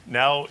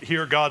Now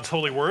hear God's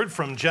holy word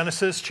from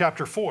Genesis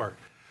chapter 4.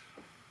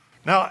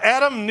 Now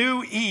Adam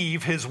knew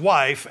Eve, his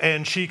wife,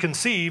 and she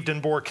conceived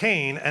and bore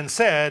Cain and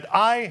said,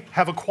 I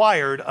have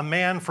acquired a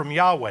man from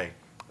Yahweh.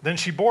 Then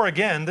she bore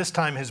again, this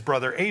time his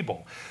brother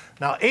Abel.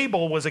 Now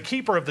Abel was a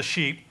keeper of the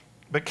sheep,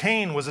 but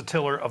Cain was a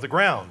tiller of the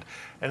ground.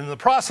 And in the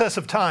process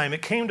of time,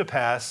 it came to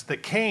pass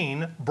that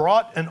Cain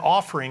brought an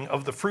offering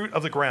of the fruit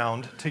of the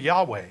ground to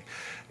Yahweh.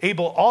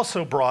 Abel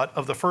also brought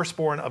of the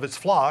firstborn of his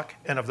flock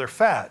and of their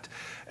fat.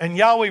 And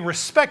Yahweh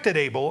respected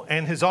Abel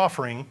and his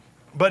offering,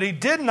 but he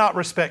did not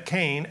respect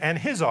Cain and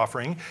his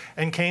offering.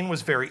 And Cain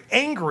was very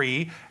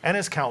angry, and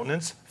his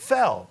countenance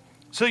fell.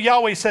 So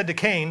Yahweh said to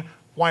Cain,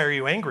 why are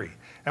you angry?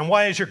 And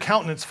why is your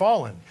countenance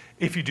fallen?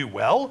 If you do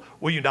well,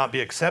 will you not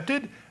be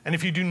accepted? And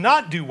if you do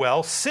not do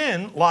well,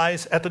 sin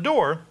lies at the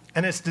door,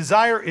 and its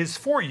desire is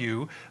for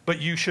you,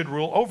 but you should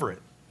rule over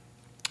it.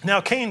 Now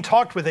Cain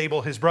talked with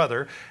Abel his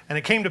brother, and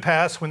it came to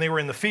pass when they were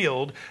in the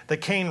field that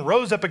Cain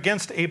rose up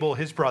against Abel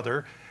his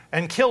brother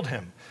and killed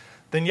him.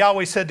 Then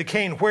Yahweh said to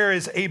Cain, where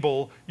is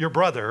Abel your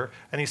brother?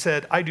 And he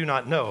said, I do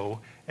not know.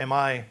 Am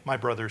I my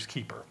brother's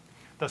keeper?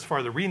 Thus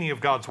far the reading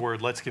of God's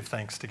word. Let's give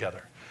thanks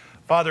together.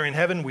 Father in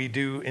heaven, we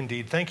do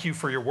indeed thank you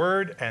for your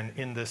word, and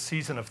in this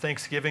season of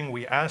Thanksgiving,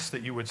 we ask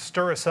that you would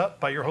stir us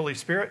up by your Holy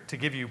Spirit to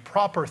give you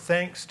proper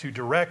thanks, to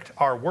direct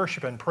our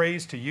worship and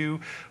praise to you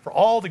for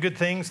all the good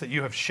things that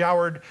you have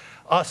showered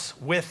us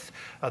with,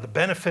 the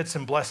benefits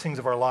and blessings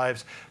of our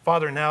lives.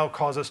 Father, now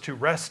cause us to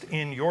rest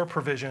in your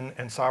provision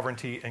and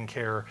sovereignty and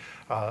care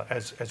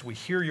as we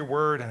hear your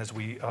word and as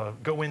we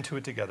go into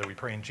it together. We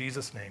pray in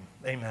Jesus' name.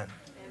 Amen.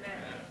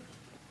 Amen.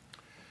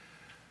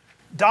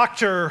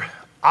 Dr.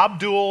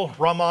 Abdul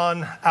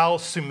Rahman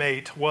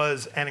Al-Sumait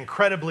was an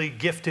incredibly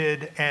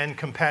gifted and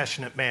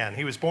compassionate man.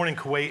 He was born in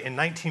Kuwait in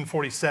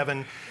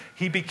 1947.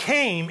 He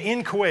became,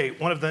 in Kuwait,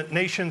 one of the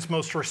nation's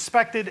most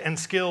respected and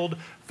skilled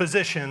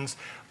physicians.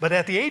 But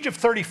at the age of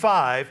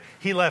 35,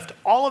 he left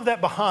all of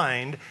that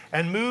behind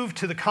and moved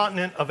to the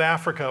continent of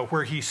Africa,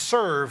 where he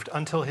served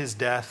until his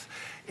death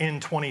in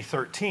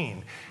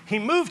 2013. He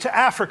moved to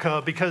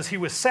Africa because he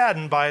was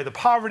saddened by the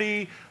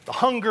poverty, the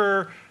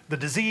hunger, the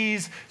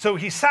disease. So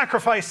he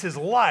sacrificed his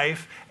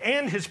life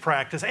and his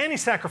practice, and he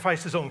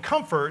sacrificed his own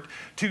comfort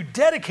to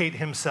dedicate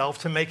himself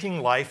to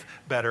making life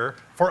better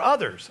for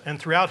others. And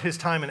throughout his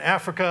time in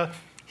Africa,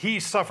 he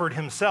suffered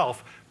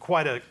himself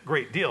quite a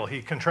great deal.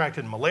 He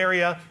contracted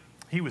malaria.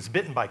 He was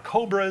bitten by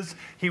cobras.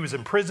 He was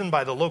imprisoned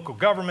by the local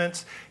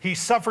governments. He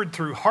suffered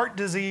through heart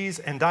disease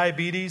and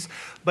diabetes,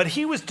 but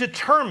he was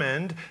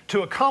determined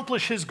to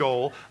accomplish his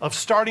goal of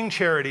starting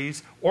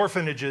charities,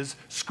 orphanages,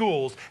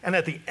 schools, and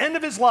at the end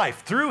of his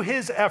life, through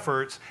his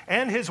efforts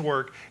and his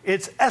work,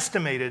 it's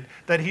estimated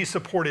that he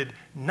supported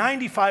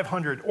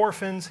 9,500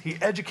 orphans. He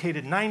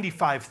educated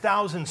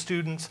 95,000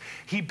 students.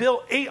 He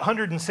built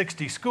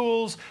 860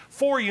 schools,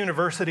 4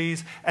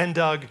 universities, and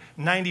dug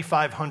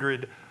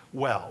 9,500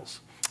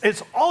 wells.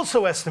 It's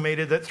also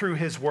estimated that through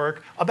his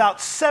work,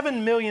 about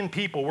 7 million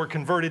people were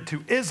converted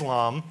to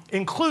Islam,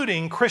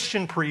 including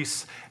Christian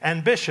priests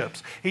and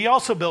bishops. He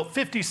also built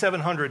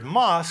 5,700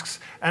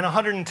 mosques and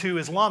 102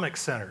 Islamic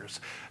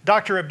centers.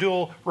 Dr.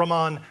 Abdul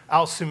Rahman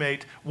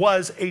Al-Sumait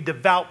was a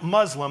devout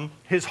Muslim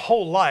his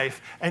whole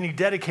life, and he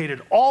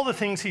dedicated all the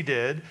things he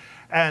did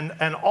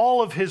and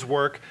all of his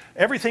work,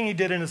 everything he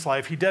did in his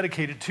life, he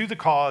dedicated to the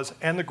cause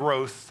and the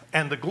growth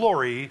and the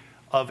glory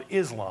of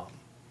Islam.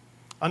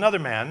 Another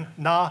man,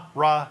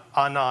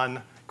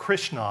 Narayanan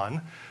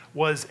Krishnan,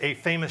 was a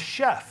famous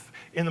chef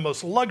in the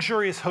most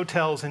luxurious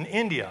hotels in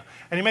India.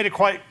 And he made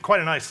quite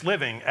a nice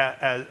living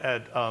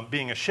at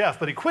being a chef,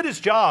 but he quit his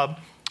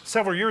job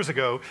several years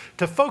ago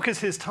to focus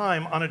his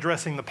time on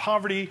addressing the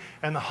poverty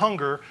and the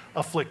hunger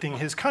afflicting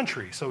his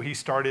country. So he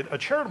started a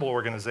charitable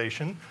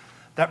organization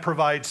that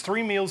provides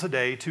 3 meals a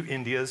day to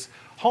India's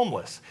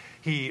homeless.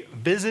 He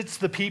visits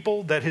the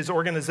people that his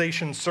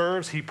organization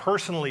serves. He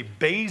personally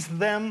bathes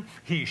them.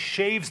 He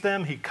shaves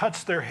them. He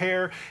cuts their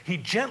hair. He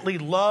gently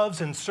loves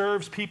and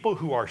serves people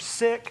who are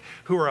sick,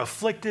 who are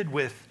afflicted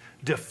with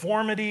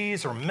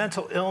deformities or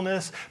mental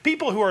illness,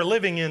 people who are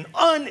living in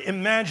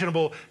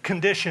unimaginable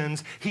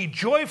conditions. He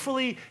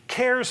joyfully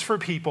cares for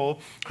people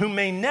who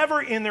may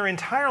never in their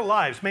entire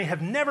lives, may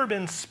have never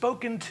been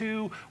spoken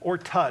to or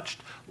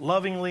touched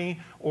lovingly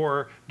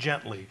or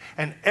gently.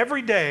 And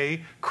every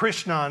day,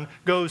 Krishnan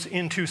goes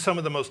into some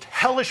of the most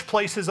hellish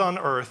places on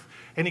earth,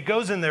 and he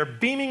goes in there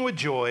beaming with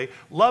joy,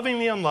 loving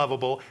the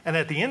unlovable, and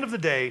at the end of the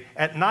day,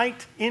 at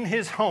night in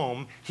his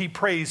home, he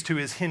prays to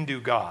his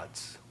Hindu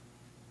gods.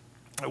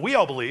 We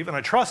all believe, and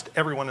I trust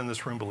everyone in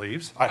this room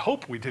believes, I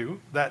hope we do,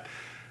 that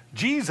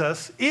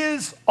Jesus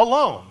is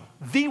alone,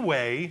 the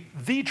way,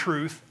 the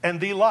truth,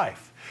 and the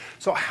life.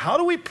 So how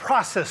do we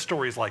process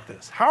stories like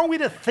this? How are we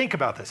to think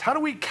about this? How do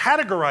we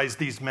categorize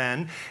these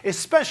men,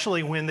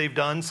 especially when they've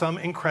done some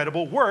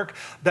incredible work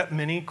that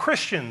many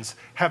Christians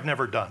have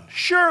never done?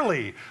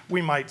 Surely,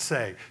 we might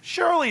say,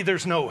 surely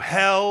there's no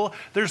hell,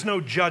 there's no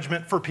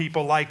judgment for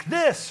people like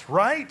this,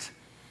 right?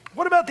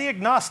 What about the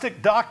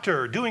agnostic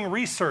doctor doing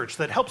research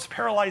that helps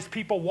paralyzed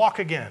people walk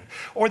again?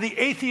 Or the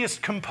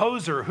atheist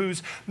composer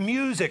whose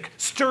music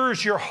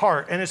stirs your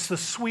heart and it's the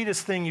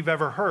sweetest thing you've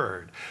ever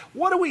heard?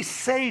 What do we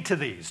say to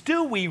these?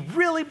 Do we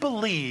really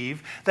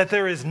believe that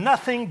there is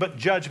nothing but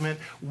judgment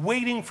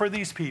waiting for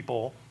these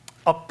people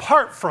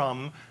apart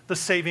from the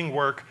saving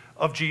work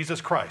of Jesus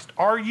Christ?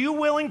 Are you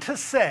willing to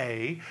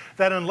say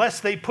that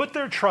unless they put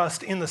their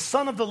trust in the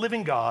Son of the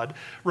living God,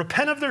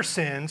 repent of their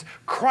sins,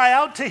 cry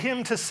out to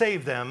him to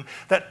save them,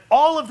 that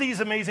all of these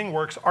amazing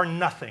works are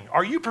nothing?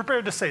 Are you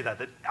prepared to say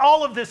that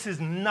all of this is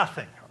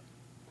nothing?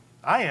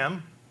 I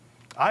am.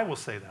 I will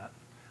say that.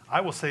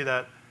 I will say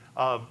that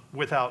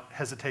without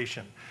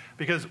hesitation,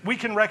 because we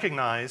can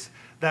recognize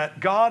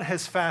that God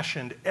has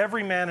fashioned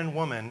every man and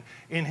woman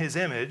in his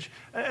image,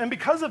 and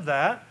because of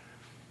that,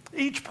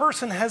 each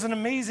person has an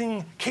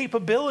amazing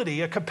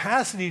capability, a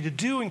capacity to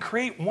do and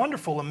create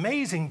wonderful,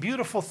 amazing,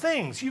 beautiful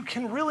things. You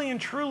can really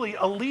and truly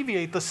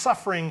alleviate the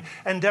suffering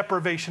and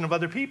deprivation of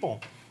other people.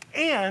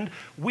 And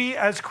we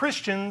as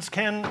Christians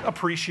can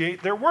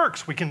appreciate their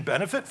works. We can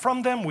benefit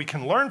from them, we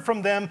can learn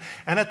from them,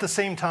 and at the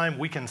same time,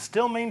 we can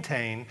still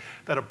maintain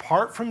that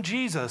apart from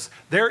Jesus,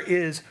 there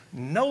is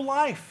no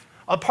life.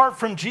 Apart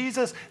from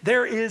Jesus,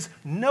 there is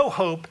no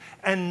hope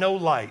and no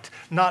light.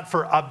 Not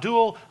for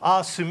Abdul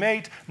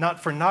Sumait,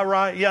 not for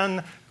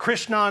Narayan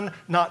Krishnan,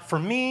 not for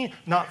me,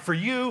 not for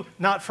you,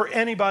 not for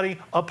anybody.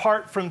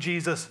 Apart from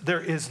Jesus, there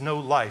is no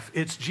life.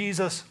 It's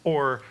Jesus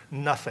or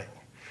nothing.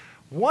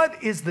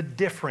 What is the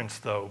difference,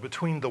 though,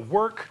 between the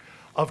work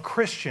of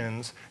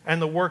Christians and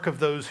the work of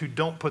those who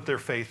don't put their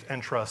faith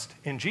and trust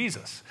in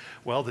Jesus?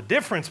 Well, the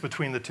difference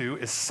between the two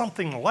is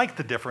something like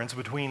the difference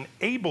between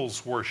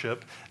Abel's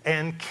worship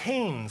and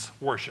Cain's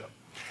worship.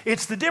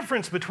 It's the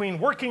difference between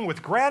working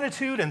with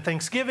gratitude and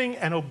thanksgiving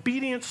and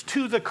obedience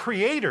to the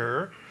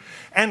Creator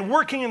and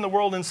working in the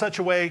world in such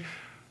a way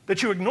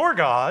that you ignore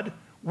God,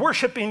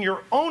 worship in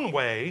your own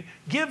way,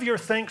 give your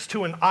thanks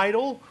to an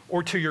idol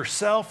or to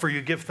yourself, or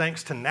you give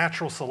thanks to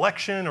natural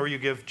selection, or you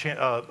give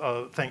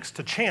thanks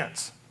to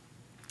chance.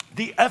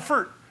 The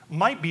effort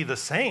might be the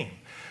same,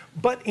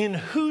 but in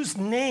whose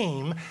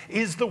name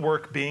is the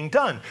work being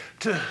done?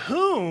 To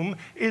whom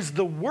is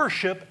the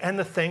worship and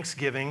the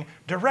thanksgiving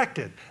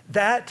directed?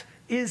 That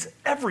is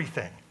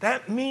everything.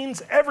 That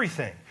means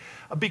everything.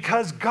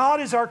 Because God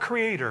is our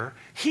creator,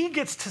 he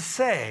gets to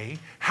say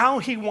how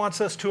he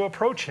wants us to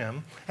approach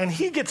him, and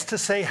he gets to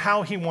say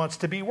how he wants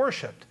to be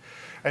worshiped.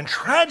 And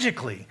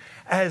tragically,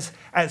 as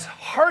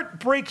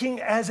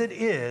heartbreaking as it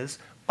is,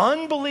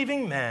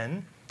 unbelieving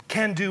men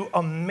can do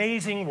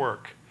amazing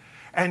work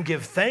and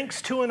give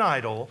thanks to an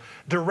idol,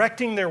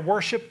 directing their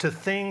worship to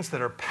things that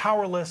are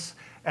powerless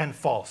and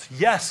false.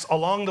 Yes,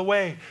 along the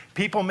way,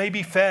 people may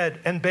be fed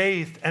and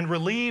bathed and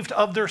relieved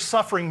of their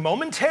suffering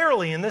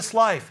momentarily in this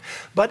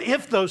life. But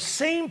if those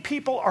same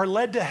people are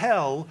led to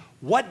hell,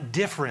 what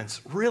difference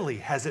really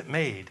has it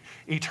made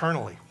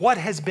eternally? What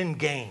has been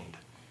gained?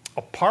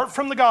 Apart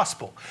from the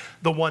gospel,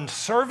 the one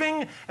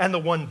serving and the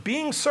one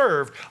being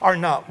served are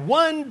not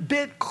one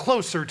bit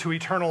closer to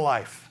eternal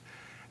life.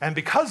 And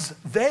because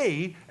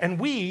they and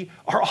we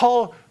are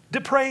all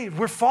depraved,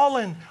 we're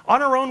fallen.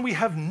 On our own, we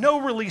have no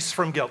release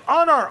from guilt.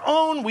 On our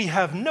own, we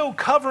have no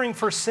covering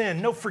for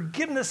sin, no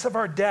forgiveness of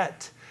our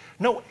debt,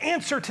 no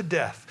answer to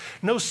death,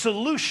 no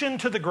solution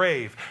to the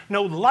grave,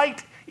 no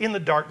light in the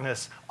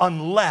darkness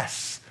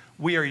unless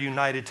we are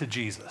united to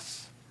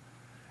Jesus.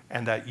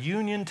 And that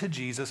union to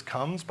Jesus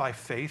comes by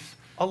faith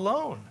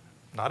alone,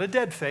 not a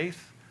dead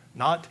faith,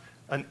 not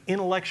an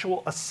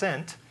intellectual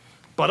assent,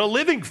 but a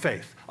living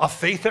faith, a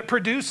faith that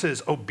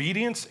produces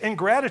obedience and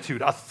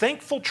gratitude, a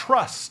thankful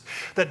trust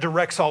that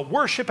directs all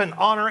worship and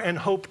honor and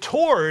hope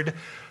toward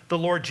the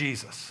Lord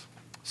Jesus.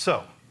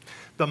 So,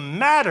 the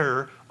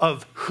matter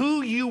of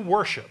who you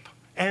worship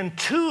and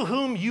to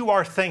whom you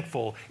are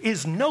thankful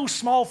is no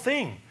small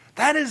thing.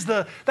 That is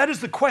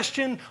the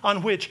question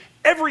on which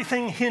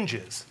everything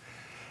hinges.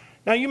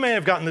 Now, you may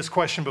have gotten this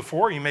question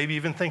before. You may be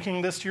even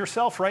thinking this to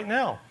yourself right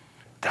now.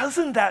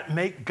 Doesn't that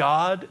make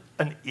God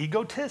an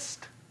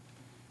egotist?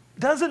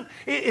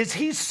 Is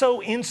he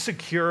so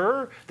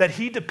insecure that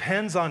he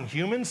depends on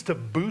humans to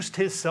boost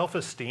his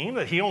self-esteem,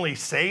 that he only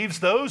saves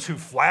those who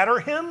flatter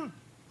him?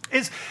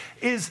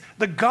 Is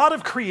the God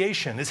of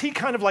creation, is he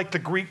kind of like the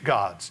Greek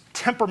gods,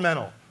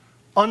 temperamental,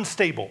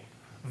 unstable,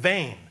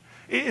 vain?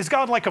 Is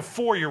God like a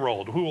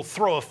 4-year-old who will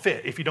throw a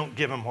fit if you don't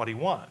give him what he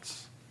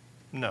wants?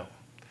 No.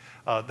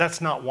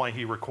 That's not why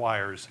he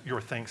requires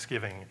your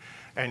thanksgiving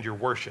and your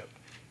worship.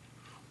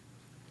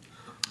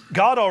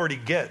 God already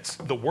gets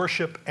the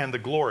worship and the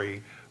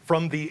glory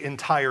from the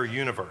entire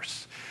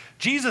universe.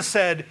 Jesus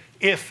said,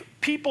 if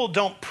people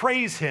don't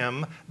praise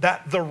him,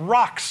 that the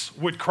rocks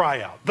would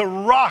cry out. The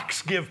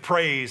rocks give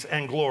praise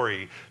and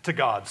glory to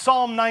God.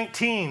 Psalm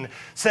 19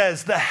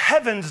 says, the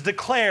heavens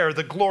declare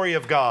the glory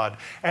of God,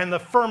 and the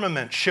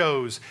firmament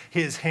shows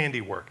his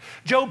handiwork.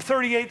 Job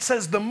 38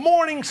 says, the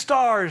morning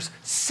stars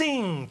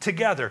sing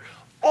together.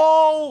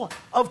 All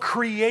of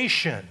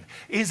creation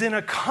is in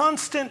a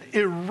constant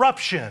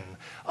eruption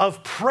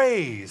of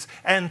praise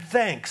and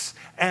thanks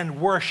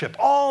and worship.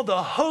 All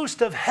the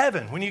host of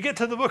heaven. When you get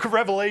to the book of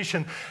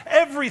Revelation,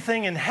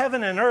 everything in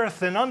heaven and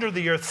earth and under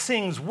the earth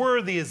sings,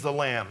 "Worthy is the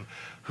Lamb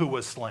who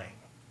was slain."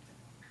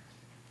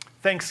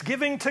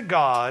 Thanksgiving to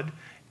God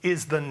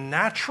is the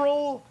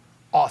natural,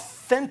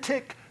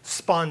 authentic,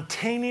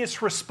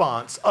 spontaneous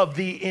response of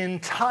the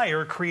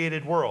entire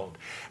created world.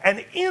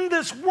 And in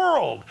this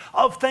world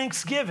of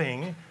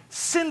thanksgiving,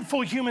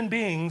 sinful human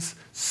beings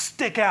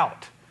stick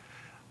out.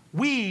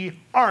 We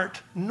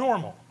aren't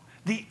normal.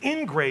 The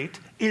ingrate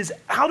is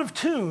out of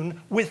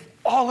tune with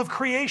all of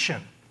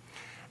creation.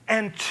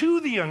 And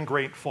to the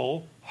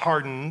ungrateful,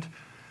 hardened,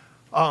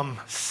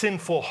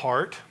 sinful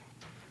heart,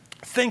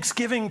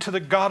 thanksgiving to the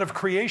God of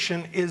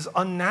creation is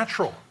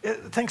unnatural.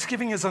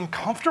 Thanksgiving is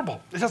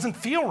uncomfortable. It doesn't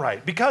feel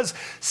right because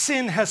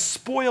sin has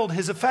spoiled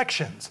his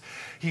affections.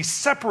 He's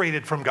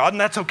separated from God, and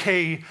that's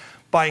okay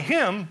by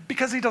him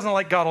because he doesn't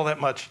like God all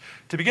that much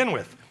to begin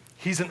with.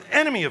 He's an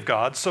enemy of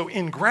God, so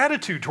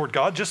ingratitude toward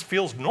God just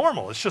feels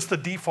normal. It's just the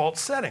default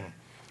setting.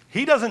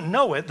 He doesn't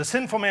know it, the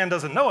sinful man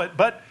doesn't know it,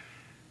 but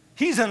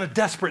he's in a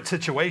desperate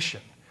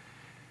situation.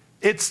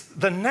 It's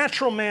the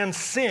natural man's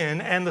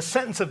sin and the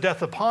sentence of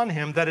death upon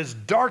him that has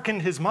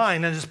darkened his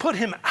mind and has put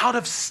him out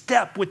of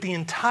step with the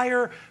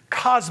entire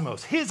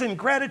cosmos. His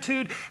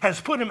ingratitude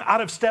has put him out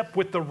of step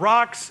with the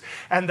rocks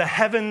and the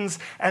heavens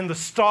and the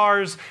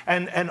stars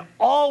and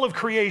all of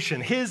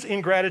creation. His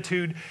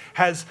ingratitude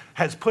has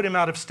put him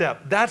out of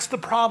step. That's the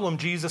problem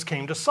Jesus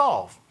came to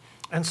solve.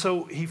 And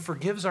so he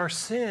forgives our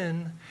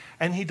sin,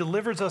 and he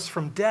delivers us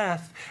from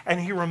death, and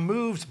he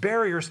removes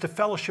barriers to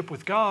fellowship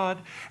with God.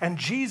 And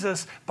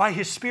Jesus, by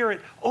his Spirit,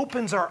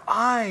 opens our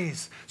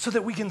eyes so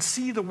that we can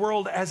see the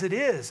world as it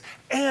is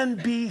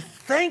and be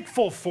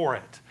thankful for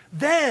it.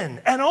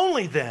 Then, and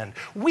only then,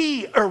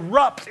 we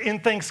erupt in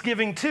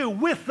thanksgiving too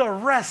with the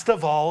rest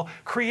of all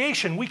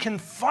creation. We can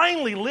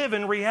finally live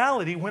in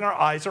reality when our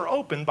eyes are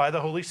opened by the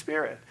Holy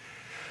Spirit.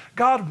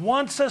 God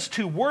wants us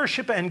to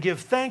worship and give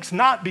thanks,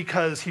 not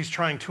because he's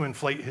trying to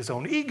inflate his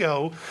own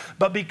ego,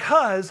 but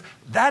because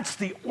that's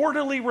the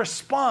orderly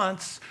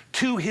response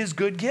to his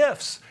good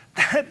gifts.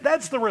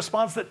 That's the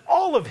response that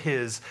all of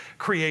his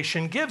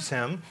creation gives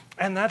him,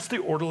 and that's the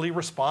orderly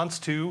response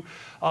to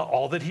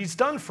all that he's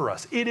done for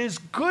us. It is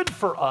good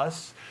for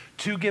us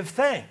to give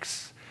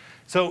thanks.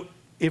 So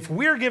if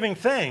we're giving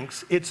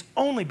thanks, it's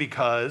only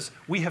because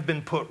we have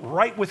been put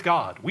right with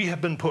God. We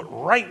have been put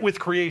right with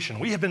creation.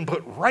 We have been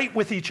put right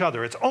with each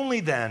other. It's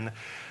only then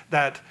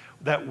that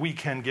we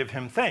can give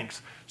him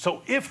thanks.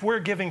 So if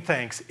we're giving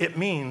thanks, it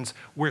means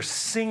we're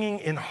singing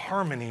in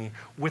harmony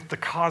with the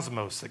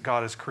cosmos that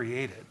God has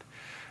created.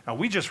 Now,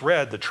 we just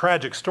read the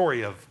tragic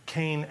story of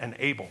Cain and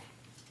Abel.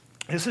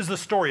 This is the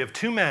story of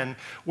two men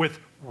with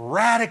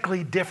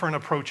radically different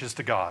approaches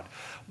to God.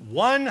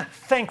 One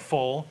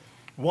thankful,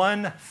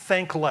 one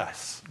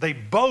thankless. They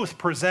both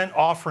present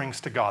offerings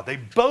to God. They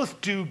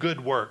both do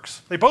good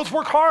works. They both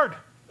work hard.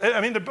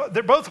 I mean,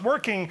 they're both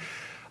working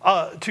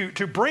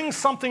to bring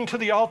something to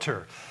the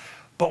altar.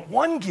 But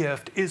one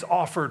gift is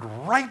offered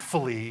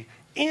rightfully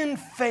in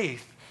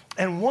faith,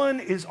 and one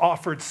is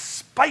offered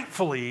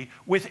spitefully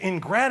with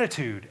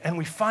ingratitude. And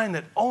we find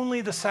that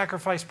only the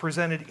sacrifice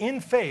presented in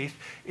faith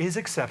is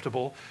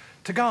acceptable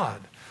to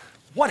God.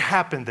 What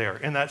happened there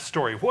in that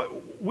story?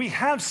 We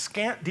have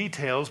scant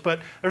details,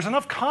 but there's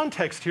enough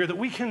context here that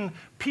we can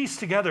piece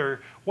together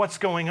what's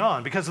going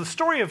on, because the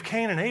story of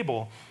Cain and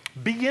Abel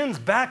begins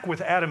back with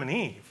Adam and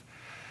Eve.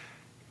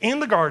 In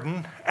the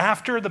garden,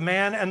 after the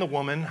man and the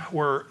woman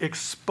were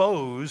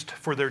exposed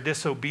for their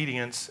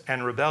disobedience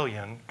and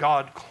rebellion,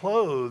 God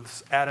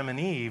clothes Adam and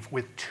Eve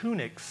with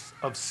tunics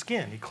of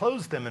skin. He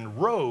clothes them in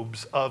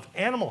robes of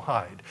animal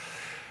hide.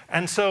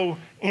 And so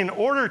in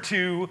order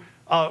to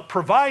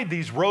provide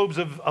these robes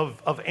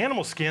of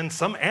animal skin,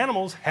 some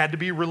animals had to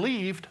be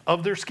relieved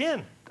of their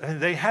skin.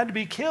 They had to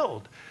be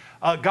killed.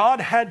 God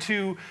had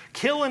to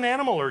kill an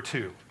animal or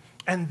two.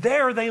 And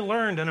there they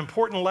learned an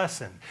important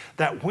lesson,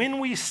 that when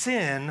we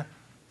sin,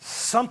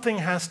 something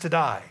has to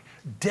die.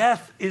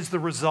 Death is the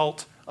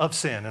result of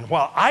sin. And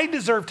while I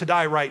deserve to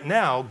die right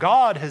now,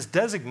 God has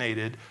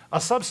designated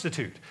a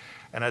substitute.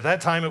 And at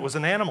that time, it was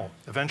an animal.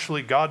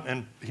 Eventually, God,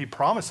 and he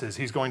promises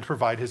he's going to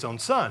provide his own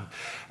son.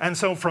 And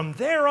so from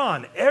there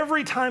on,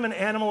 every time an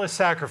animal is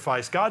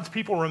sacrificed, God's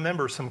people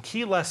remember some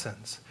key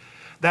lessons.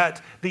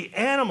 That the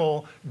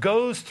animal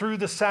goes through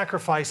the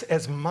sacrifice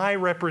as my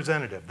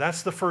representative.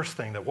 That's the first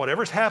thing, that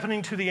whatever's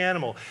happening to the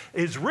animal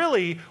is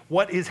really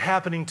what is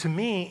happening to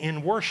me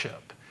in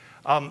worship.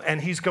 And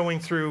he's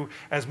going through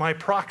as my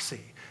proxy.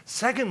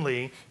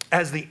 Secondly,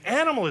 as the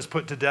animal is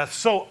put to death,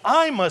 so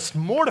I must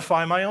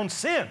mortify my own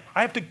sin.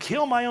 I have to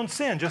kill my own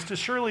sin just as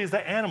surely as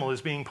the animal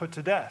is being put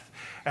to death.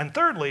 And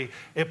thirdly,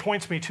 it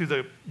points me to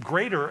the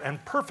greater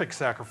and perfect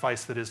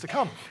sacrifice that is to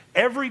come.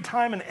 Every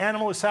time an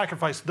animal is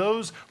sacrificed,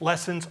 those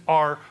lessons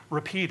are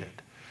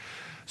repeated.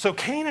 So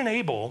Cain and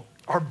Abel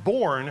are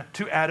born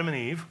to Adam and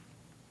Eve,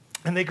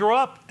 and they grow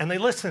up and they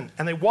listen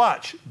and they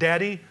watch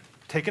Daddy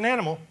take an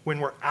animal when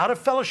we're out of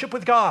fellowship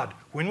with God,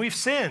 when we've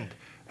sinned.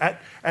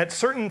 At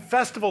certain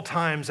festival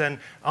times and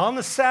on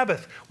the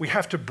Sabbath, we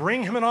have to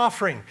bring him an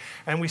offering.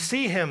 And we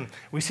see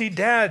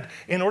Dad,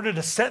 in order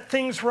to set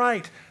things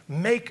right,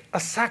 make a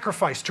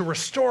sacrifice to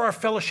restore our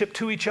fellowship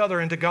to each other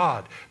and to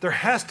God. There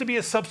has to be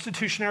a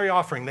substitutionary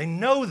offering. They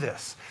know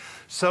this.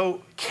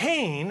 So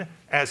Cain,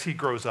 as he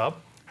grows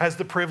up, has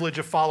the privilege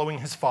of following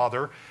his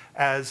father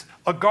as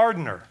a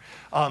gardener.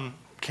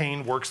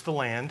 Cain works the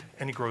land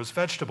and he grows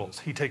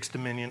vegetables. He takes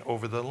dominion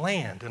over the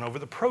land and over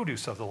the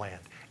produce of the land.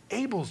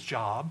 Abel's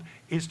job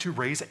is to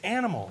raise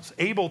animals.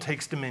 Abel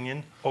takes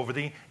dominion over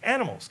the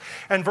animals.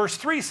 And verse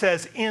 3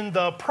 says, in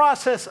the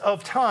process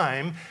of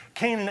time,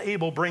 Cain and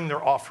Abel bring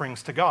their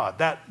offerings to God.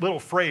 That little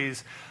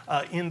phrase,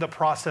 in the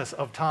process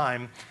of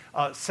time,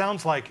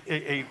 sounds like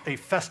a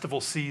festival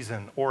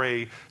season or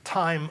a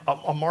time,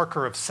 a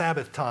marker of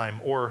Sabbath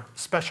time or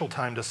special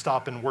time to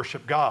stop and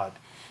worship God.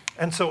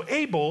 And so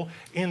Abel,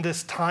 in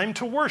this time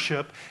to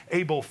worship,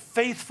 Abel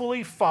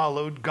faithfully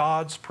followed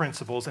God's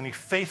principles and he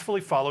faithfully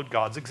followed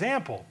God's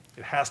example.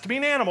 It has to be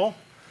an animal,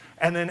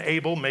 and then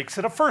Abel makes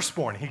it a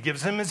firstborn. He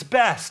gives him his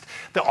best.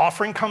 The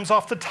offering comes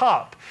off the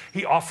top.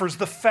 He offers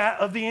the fat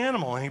of the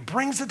animal and he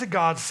brings it to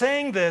God,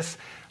 saying this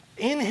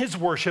in his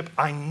worship,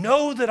 I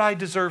know that I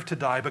deserve to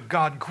die, but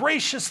God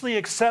graciously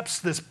accepts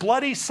this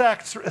bloody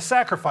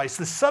sacrifice,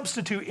 this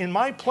substitute in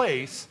my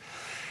place.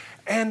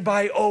 And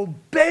by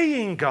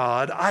obeying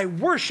God, I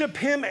worship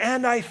him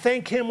and I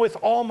thank him with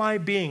all my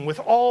being, with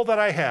all that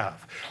I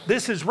have.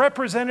 This is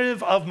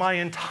representative of my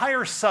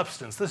entire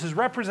substance. This is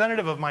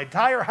representative of my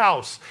entire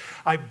house.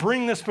 I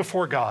bring this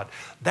before God.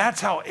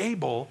 That's how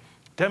Abel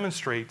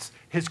demonstrates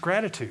his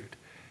gratitude.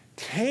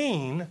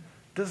 Cain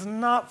does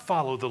not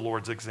follow the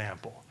Lord's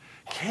example.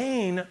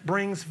 Cain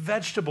brings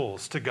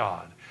vegetables to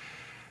God.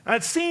 Now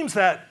it seems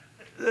that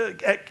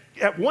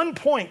at one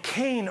point,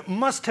 Cain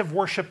must have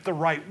worshiped the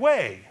right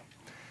way.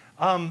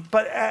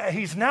 But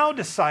he's now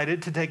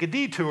decided to take a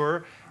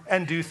detour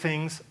and do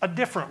things a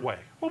different way.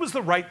 What was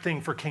the right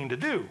thing for Cain to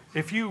do?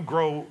 If you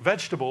grow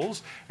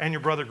vegetables and your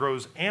brother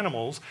grows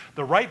animals,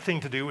 the right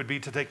thing to do would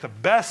be to take the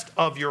best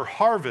of your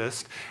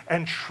harvest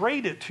and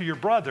trade it to your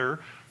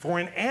brother for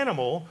an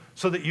animal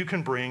so that you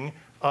can bring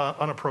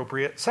an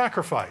appropriate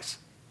sacrifice.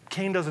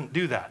 Cain doesn't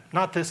do that,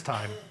 not this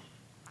time.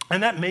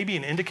 And that may be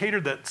an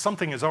indicator that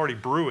something is already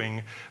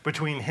brewing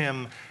between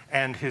him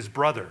and his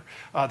brother,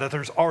 that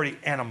there's already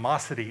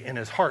animosity in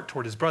his heart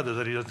toward his brother,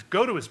 that he doesn't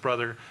go to his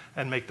brother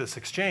and make this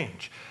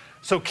exchange.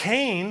 So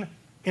Cain,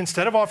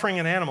 instead of offering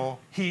an animal,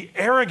 he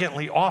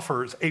arrogantly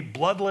offers a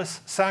bloodless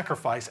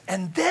sacrifice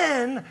and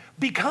then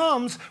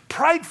becomes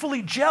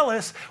pridefully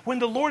jealous when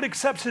the Lord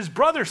accepts his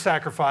brother's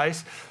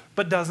sacrifice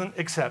but doesn't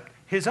accept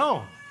his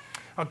own.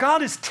 Now,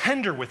 God is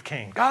tender with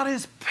Cain. God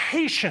is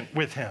patient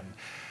with him.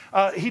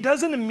 He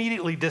doesn't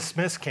immediately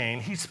dismiss Cain.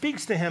 He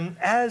speaks to him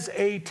as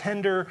a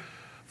tender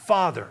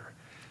father.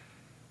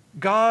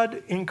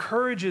 God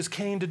encourages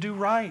Cain to do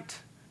right.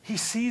 He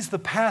sees the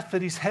path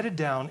that he's headed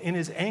down in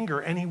his anger,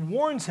 and he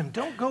warns him,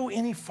 don't go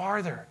any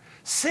farther.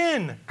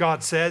 Sin,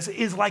 God says,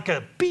 is like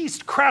a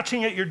beast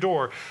crouching at your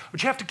door,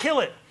 but you have to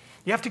kill it.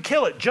 You have to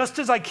kill it. Just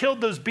as I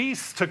killed those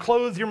beasts to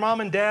clothe your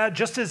mom and dad,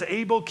 just as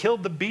Abel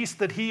killed the beast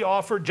that he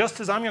offered, just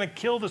as I'm going to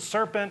kill the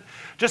serpent,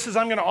 just as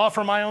I'm going to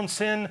offer my own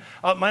son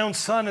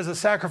as a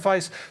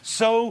sacrifice,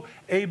 so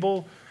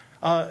Abel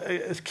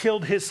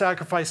killed his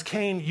sacrifice.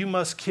 Cain, you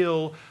must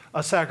kill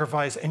a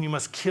sacrifice and you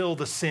must kill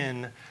the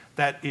sin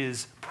that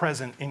is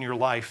present in your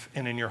life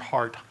and in your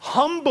heart.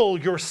 Humble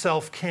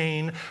yourself,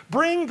 Cain.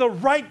 Bring the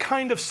right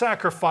kind of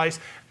sacrifice,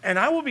 and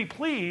I will be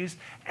pleased,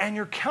 and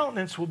your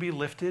countenance will be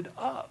lifted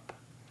up.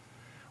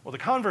 Well, the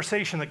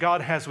conversation that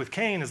God has with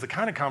Cain is the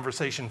kind of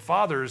conversation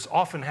fathers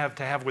often have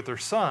to have with their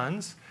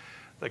sons,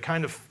 the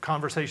kind of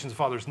conversations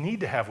fathers need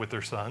to have with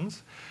their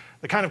sons,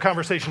 the kind of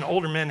conversation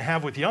older men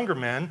have with younger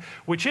men,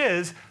 which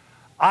is,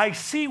 I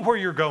see where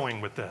you're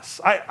going with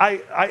this.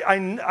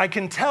 I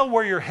can tell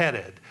where you're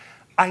headed.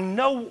 I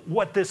know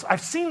what this,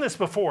 I've seen this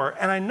before,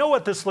 and I know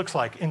what this looks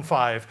like in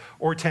 5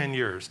 or 10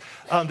 years.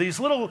 These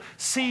little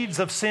seeds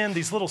of sin,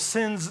 these little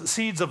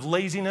seeds of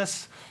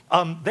laziness,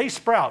 they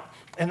sprout,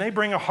 and they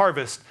bring a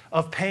harvest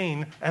of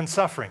pain and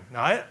suffering.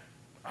 Now,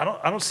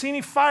 I don't see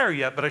any fire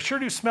yet, but I sure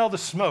do smell the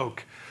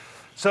smoke.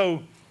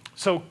 So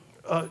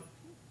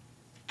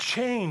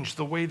change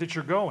the way that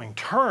you're going.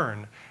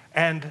 Turn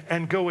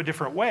and go a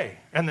different way.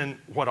 And then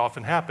what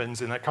often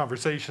happens in that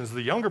conversation is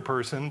the younger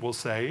person will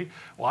say,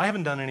 well, I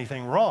haven't done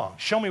anything wrong.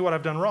 Show me what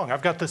I've done wrong.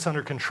 I've got this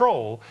under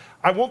control.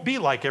 I won't be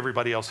like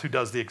everybody else who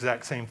does the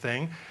exact same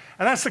thing.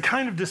 And that's the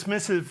kind of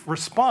dismissive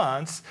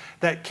response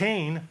that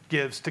Cain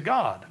gives to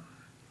God.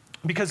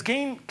 Because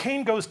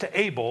Cain goes to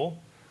Abel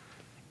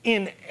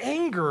in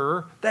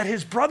anger that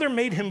his brother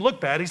made him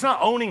look bad. He's not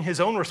owning his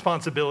own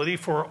responsibility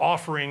for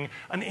offering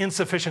an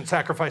insufficient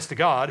sacrifice to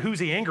God. Who's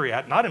he angry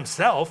at? Not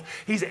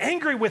himself. He's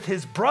angry with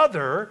his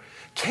brother.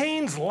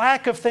 Cain's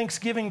lack of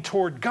thanksgiving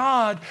toward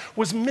God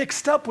was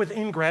mixed up with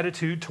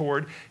ingratitude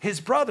toward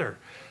his brother.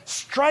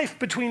 strife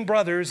between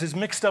brothers is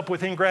mixed up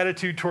with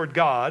ingratitude toward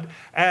God,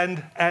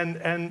 and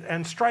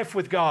strife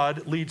with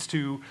God leads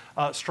to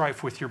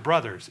strife with your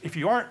brothers. If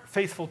you aren't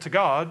faithful to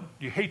God,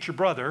 you hate your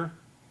brother,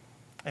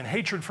 and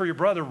hatred for your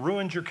brother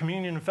ruins your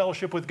communion and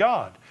fellowship with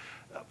God.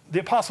 The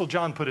Apostle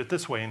John put it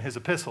this way in his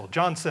epistle.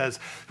 John says,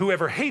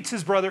 whoever hates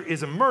his brother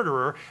is a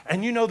murderer,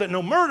 and you know that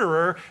no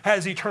murderer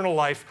has eternal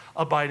life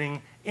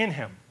abiding in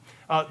him.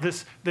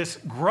 This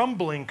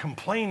grumbling,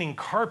 complaining,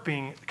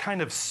 carping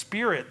kind of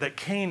spirit that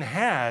Cain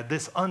had,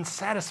 this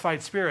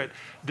unsatisfied spirit,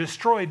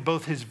 destroyed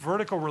both his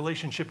vertical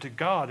relationship to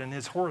God and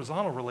his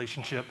horizontal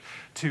relationship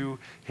to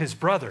his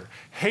brother.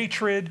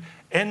 Hatred,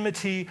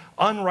 enmity,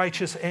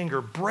 unrighteous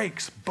anger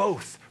breaks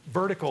both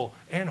vertical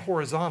and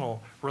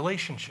horizontal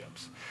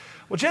relationships.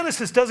 Well,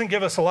 Genesis doesn't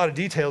give us a lot of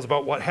details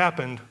about what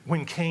happened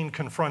when Cain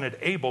confronted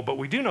Abel, but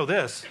we do know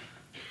this.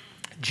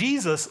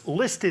 Jesus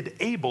listed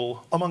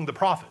Abel among the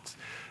prophets.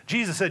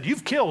 Jesus said,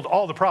 you've killed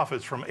all the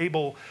prophets from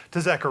Abel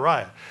to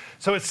Zechariah.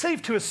 So it's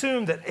safe to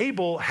assume that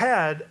Abel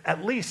had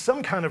at least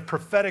some kind of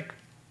prophetic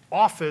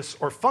office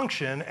or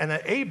function, and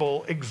that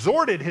Abel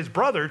exhorted his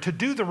brother to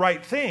do the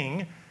right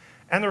thing,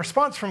 and the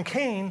response from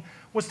Cain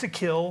was to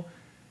kill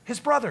his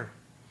brother.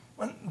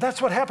 Well,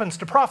 that's what happens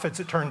to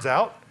prophets, it turns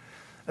out.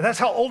 And that's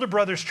how older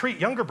brothers treat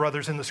younger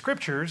brothers in the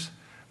scriptures.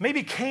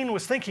 Maybe Cain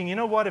was thinking, you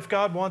know what, if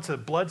God wants a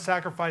blood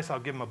sacrifice, I'll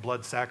give him a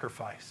blood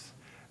sacrifice.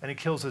 And he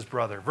kills his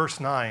brother. Verse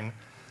 9,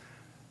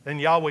 then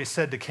Yahweh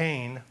said to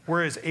Cain,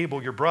 where is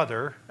Abel your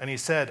brother? And he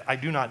said, I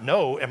do not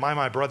know. Am I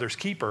my brother's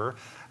keeper?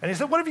 And he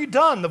said, what have you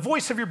done? The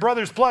voice of your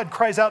brother's blood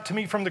cries out to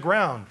me from the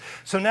ground.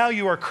 So now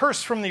you are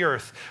cursed from the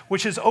earth,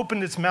 which has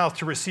opened its mouth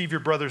to receive your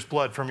brother's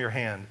blood from your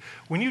hand.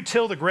 When you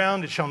till the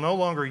ground, it shall no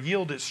longer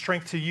yield its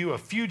strength to you. A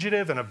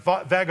fugitive and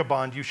a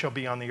vagabond you shall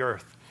be on the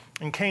earth.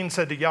 And Cain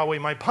said to Yahweh,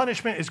 my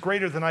punishment is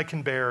greater than I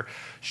can bear.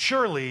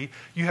 Surely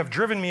you have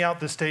driven me out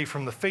this day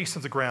from the face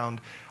of the ground.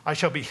 I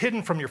shall be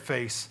hidden from your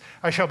face.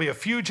 I shall be a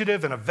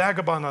fugitive and a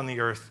vagabond on the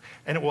earth.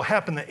 And it will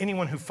happen that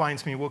anyone who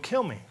finds me will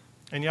kill me.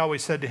 And Yahweh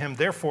said to him,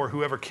 therefore,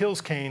 whoever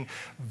kills Cain,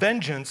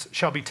 vengeance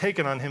shall be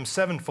taken on him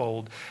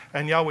sevenfold.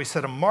 And Yahweh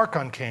set a mark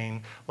on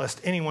Cain, lest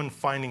anyone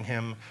finding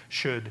him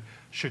should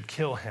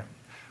kill him.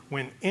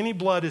 When any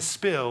blood is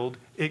spilled,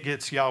 it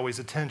gets Yahweh's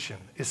attention,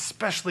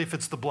 especially if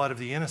it's the blood of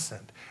the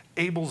innocent.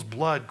 Abel's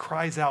blood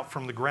cries out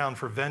from the ground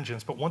for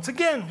vengeance. But once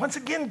again,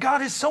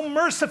 God is so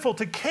merciful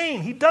to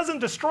Cain. He doesn't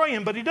destroy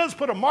him, but he does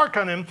put a mark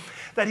on him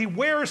that he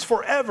wears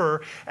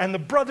forever. And the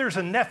brothers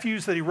and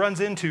nephews that he runs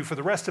into for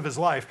the rest of his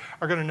life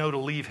are going to know to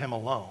leave him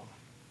alone.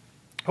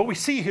 What we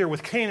see here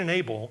with Cain and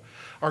Abel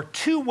are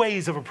two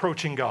ways of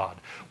approaching God.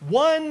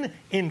 One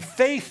in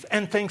faith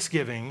and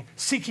thanksgiving,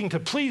 seeking to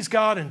please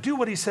God and do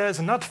what he says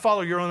and not to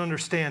follow your own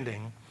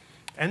understanding.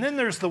 And then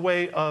there's the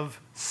way of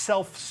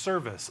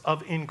self-service,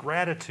 of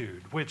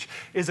ingratitude, which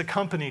is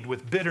accompanied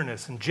with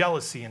bitterness and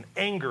jealousy and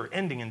anger,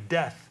 ending in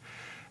death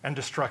and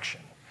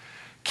destruction.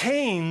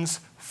 Cain's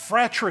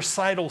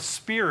fratricidal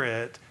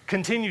spirit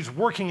continues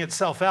working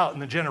itself out in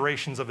the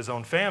generations of his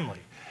own family.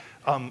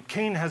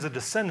 Cain has a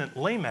descendant,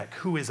 Lamech,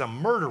 who is a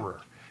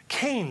murderer.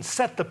 Cain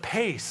set the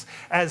pace.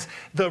 As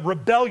the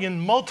rebellion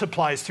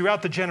multiplies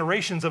throughout the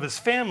generations of his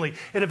family,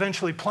 it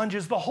eventually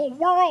plunges the whole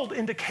world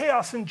into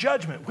chaos and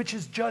judgment, which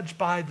is judged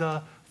by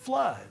the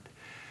flood.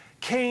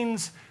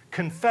 Cain's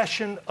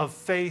confession of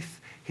faith,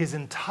 his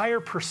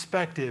entire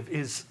perspective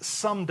is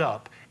summed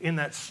up in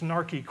that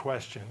snarky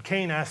question.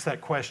 Cain asked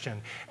that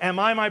question, am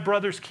I my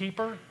brother's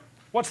keeper?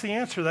 What's the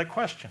answer to that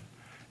question?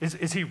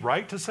 Is he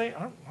right to say,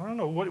 I don't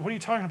know, what are you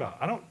talking about?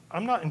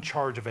 I'm not in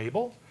charge of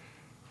Abel.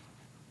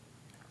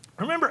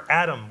 Remember,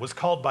 Adam was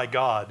called by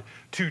God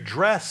to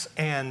dress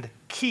and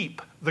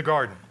keep the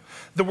garden.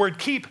 The word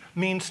keep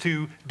means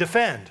to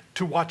defend,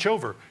 to watch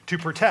over, to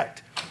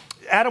protect.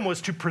 Adam was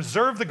to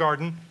preserve the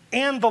garden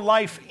and the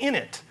life in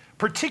it.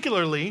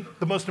 Particularly,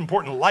 the most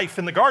important life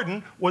in the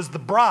garden was the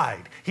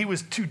bride. He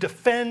was to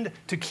defend,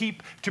 to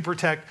keep, to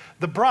protect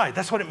the bride.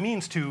 That's what it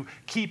means to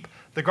keep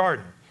the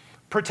garden.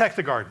 Protect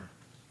the garden.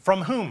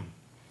 From whom?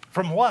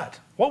 From what?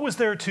 What was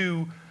there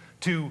to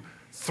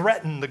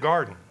threaten the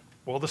garden?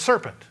 Well, the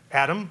serpent.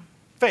 Adam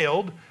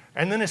failed,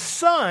 and then his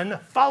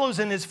son follows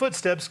in his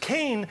footsteps.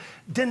 Cain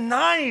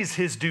denies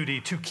his duty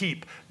to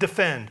keep,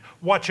 defend,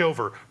 watch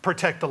over,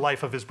 protect the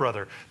life of his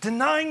brother,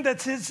 denying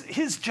that's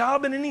his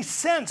job in any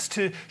sense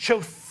to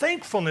show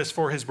thankfulness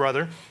for his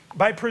brother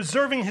by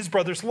preserving his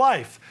brother's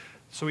life.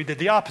 So he did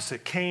the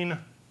opposite. Cain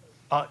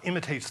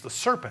imitates the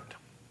serpent.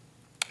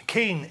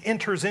 Cain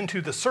enters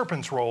into the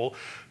serpent's role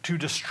to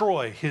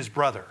destroy his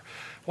brother.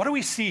 What do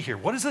we see here?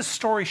 What does this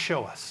story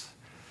show us?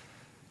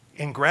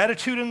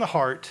 Ingratitude in the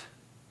heart,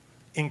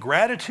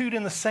 ingratitude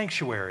in the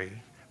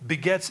sanctuary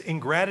begets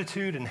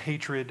ingratitude and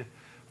hatred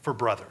for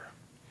brother.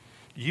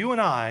 You and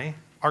I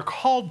are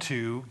called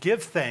to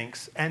give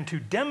thanks and to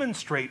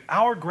demonstrate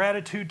our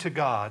gratitude to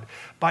God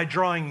by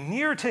drawing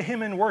near to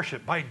him in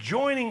worship, by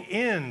joining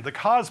in the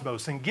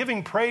cosmos and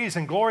giving praise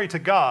and glory to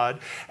God,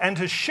 and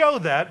to show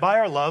that by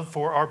our love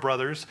for our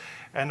brothers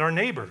and our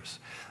neighbors.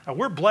 Now,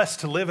 we're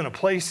blessed to live in a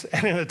place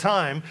and in a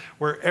time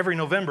where every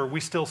November we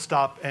still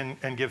stop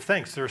and give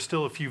thanks. There are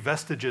still a few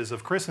vestiges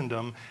of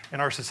Christendom in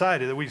our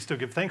society that we still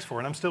give thanks for,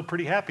 and I'm still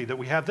pretty happy that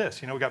we have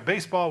this. You know, we got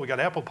baseball, we got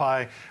apple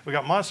pie, we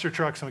got monster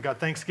trucks, and we got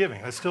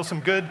Thanksgiving. There's still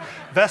some good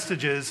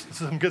vestiges,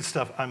 some good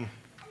stuff. I'm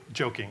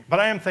joking, but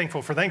I am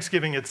thankful for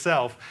Thanksgiving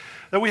itself,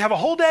 that we have a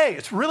whole day.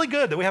 It's really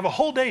good that we have a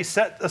whole day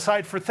set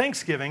aside for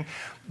Thanksgiving,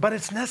 but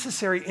it's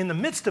necessary in the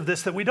midst of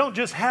this that we don't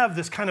just have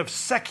this kind of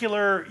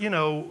secular,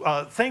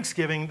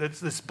 Thanksgiving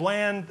that's this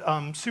bland,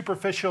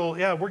 superficial,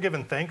 we're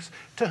giving thanks.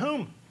 To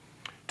whom?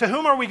 To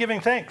whom are we giving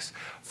thanks?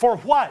 For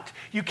what?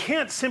 You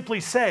can't simply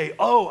say,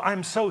 oh,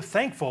 I'm so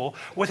thankful,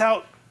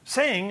 without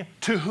saying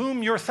to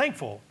whom you're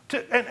thankful.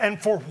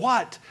 And for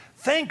what?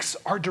 Thanks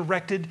are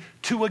directed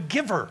to a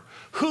giver.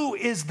 Who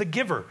is the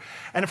giver?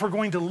 And if we're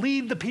going to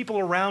lead the people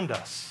around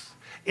us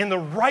in the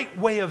right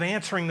way of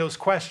answering those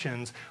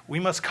questions, we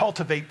must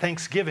cultivate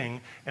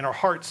thanksgiving in our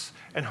hearts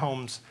and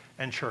homes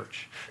and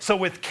church. So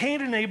with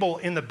Cain and Abel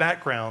in the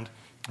background,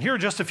 here are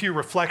just a few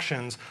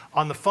reflections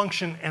on the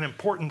function and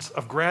importance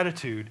of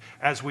gratitude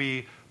as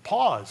we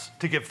pause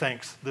to give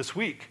thanks this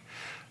week.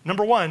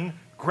 Number one,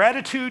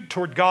 gratitude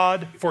toward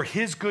God for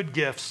his good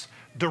gifts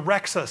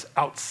directs us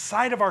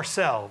outside of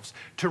ourselves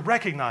to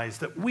recognize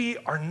that we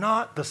are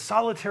not the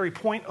solitary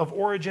point of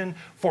origin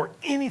for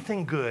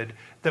anything good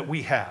that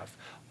we have.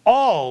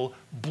 All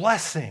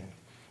blessing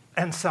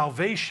and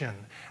salvation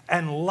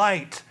and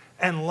light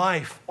and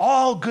life,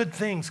 all good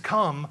things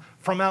come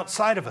from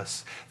outside of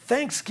us.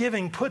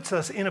 Thanksgiving puts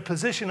us in a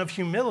position of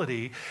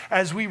humility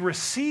as we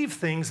receive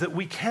things that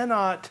we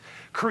cannot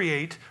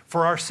create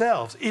for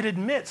ourselves.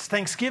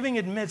 Thanksgiving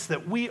admits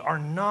that we are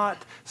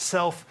not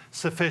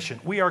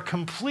self-sufficient. We are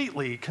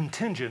completely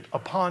contingent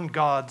upon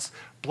God's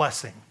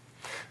blessing.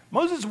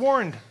 Moses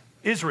warned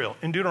Israel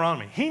in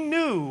Deuteronomy. He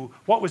knew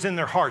what was in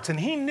their hearts, and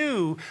he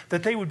knew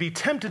that they would be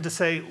tempted to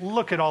say,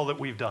 look at all that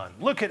we've done.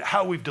 Look at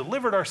how we've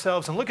delivered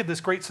ourselves, and look at this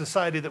great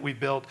society that we've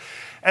built.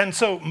 And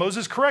so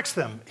Moses corrects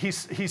them. He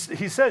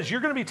says, you're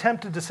going to be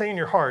tempted to say in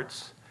your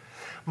hearts,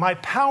 my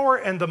power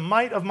and the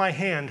might of my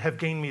hand have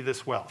gained me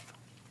this wealth.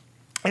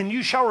 And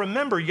you shall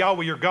remember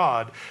Yahweh your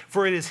God,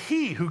 for it is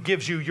he who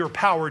gives you your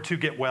power to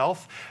get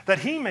wealth, that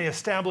he may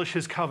establish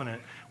his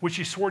covenant, which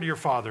he swore to your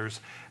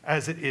fathers,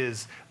 as it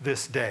is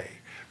this day.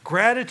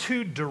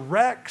 Gratitude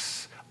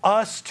directs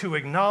us to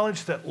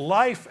acknowledge that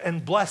life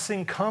and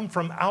blessing come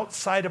from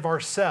outside of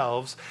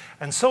ourselves.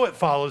 And so it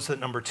follows that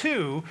number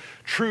two,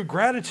 true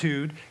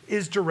gratitude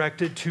is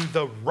directed to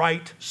the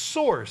right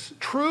source.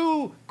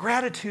 True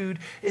gratitude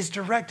is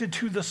directed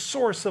to the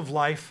source of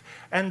life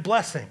and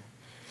blessing.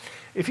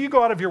 If you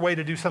go out of your way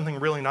to do something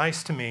really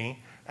nice to me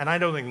and I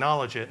don't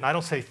acknowledge it and I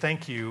don't say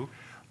thank you,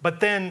 but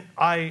then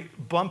I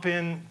bump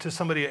into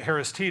somebody at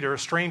Harris Teeter, a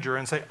stranger,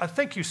 and say,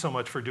 thank you so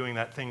much for doing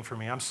that thing for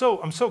me. I'm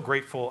so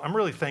grateful. I'm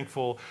really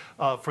thankful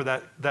for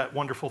that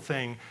wonderful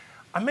thing.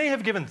 I may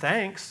have given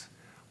thanks,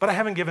 but I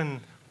haven't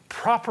given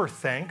proper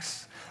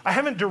thanks. I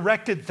haven't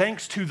directed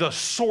thanks to the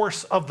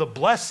source of the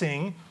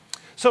blessing.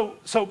 So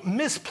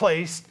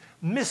misplaced,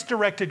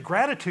 misdirected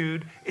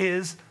gratitude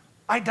is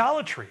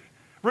idolatry.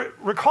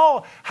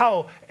 Recall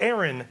how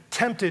Aaron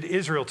tempted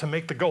Israel to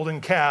make the golden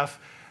calf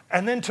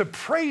and then to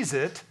praise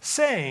it,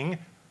 saying,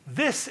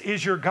 this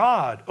is your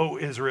God, O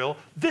Israel.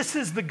 This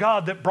is the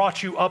God that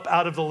brought you up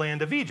out of the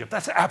land of Egypt.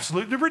 That's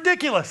absolutely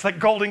ridiculous. That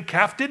golden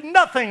calf did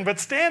nothing but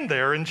stand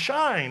there and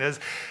shine as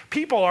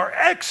people are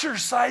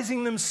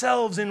exercising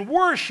themselves in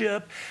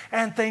worship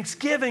and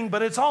thanksgiving,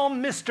 but it's all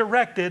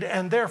misdirected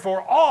and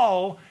therefore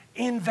all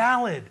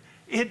invalid.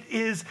 It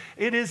is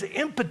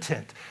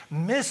impotent.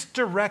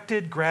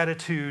 Misdirected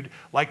gratitude,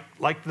 like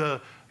the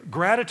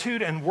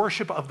gratitude and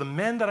worship of the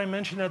men that I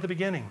mentioned at the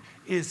beginning,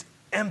 is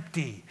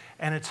empty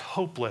and it's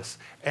hopeless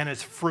and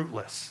it's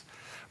fruitless.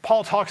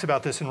 Paul talks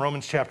about this in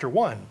Romans chapter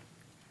 1.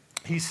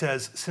 He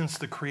says, since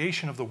the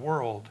creation of the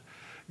world,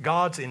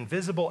 God's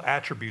invisible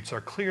attributes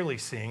are clearly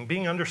seen,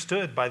 being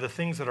understood by the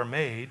things that are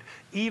made,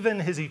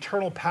 even his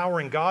eternal power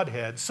and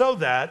Godhead, so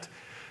that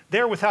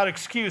they're without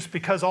excuse,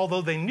 because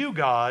although they knew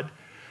God,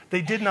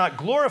 they did not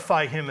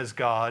glorify him as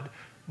God,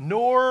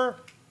 nor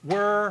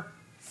were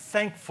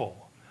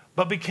thankful,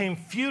 but became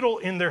futile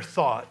in their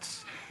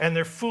thoughts, and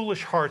their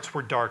foolish hearts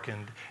were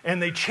darkened.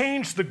 And they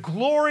changed the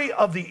glory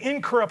of the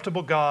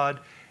incorruptible God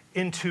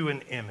into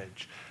an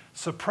image.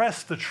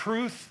 Suppress the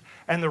truth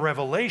and the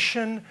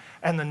revelation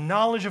and the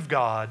knowledge of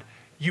God.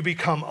 You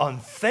become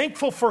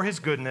unthankful for his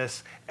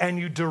goodness, and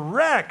you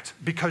direct,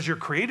 because you're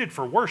created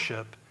for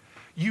worship,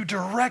 you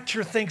direct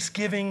your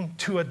thanksgiving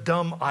to a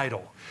dumb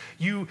idol.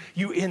 You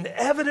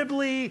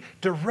inevitably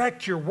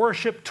direct your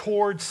worship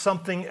towards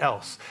something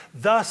else.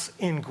 Thus,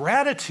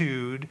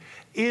 ingratitude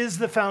is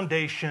the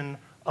foundation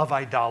of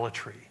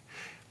idolatry.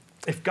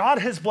 If God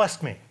has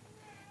blessed me,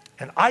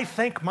 and I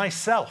thank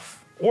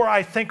myself, or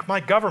I thank my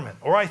government,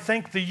 or I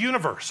thank the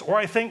universe, or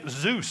I thank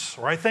Zeus,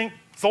 or I thank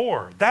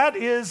Thor. That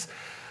is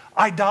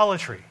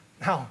idolatry.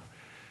 Now,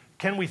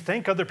 can we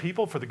thank other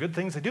people for the good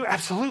things they do?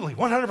 Absolutely,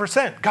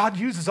 100%. God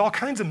uses all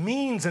kinds of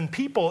means and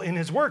people in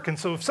his work. And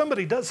so if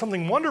somebody does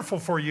something wonderful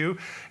for you,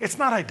 it's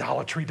not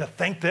idolatry to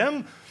thank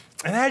them.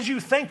 And as you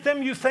thank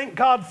them, you thank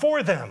God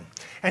for them.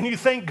 And you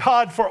thank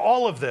God for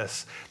all of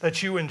this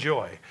that you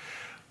enjoy.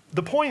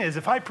 The point is,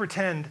 if I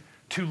pretend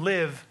to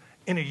live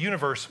in a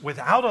universe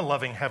without a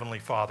loving Heavenly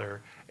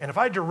Father, and if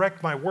I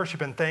direct my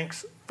worship and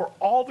thanks for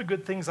all the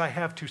good things I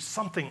have to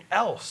something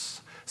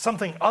else,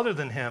 something other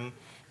than him,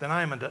 then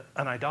I am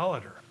an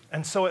idolater.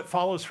 And so it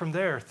follows from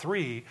there,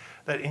 3,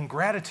 that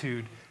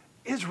ingratitude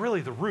is really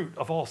the root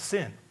of all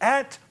sin.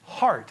 At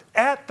heart,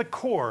 at the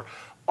core,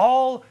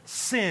 all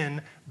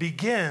sin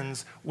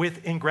begins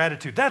with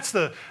ingratitude. That's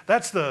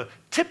the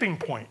tipping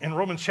point in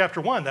Romans chapter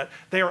 1, that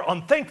they are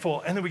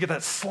unthankful, and then we get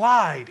that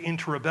slide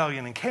into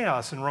rebellion and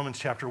chaos in Romans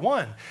chapter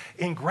 1.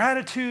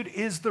 Ingratitude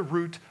is the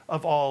root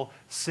of all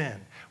sin,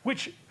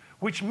 which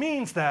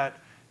means that,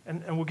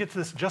 and we'll get to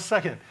this in just a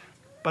second,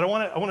 but I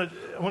want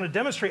to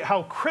demonstrate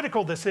how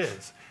critical this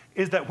is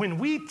that when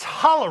we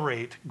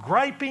tolerate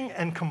griping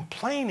and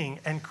complaining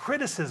and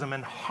criticism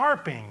and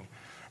harping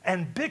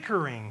and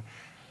bickering,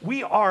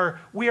 we are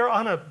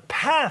on a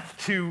path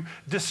to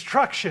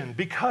destruction,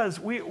 because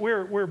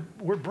we're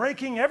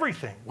breaking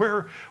everything.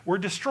 We're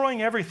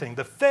destroying everything.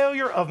 The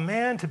failure of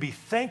man to be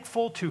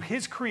thankful to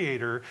his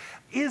Creator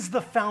is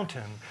the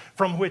fountain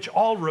from which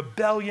all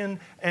rebellion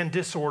and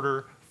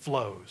disorder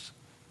flows.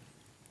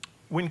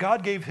 When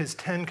God gave his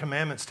 10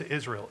 commandments to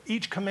Israel,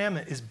 each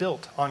commandment is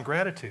built on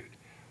gratitude.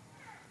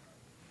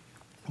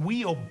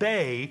 We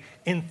obey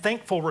in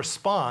thankful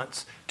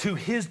response to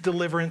his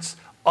deliverance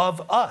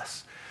of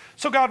us.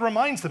 So God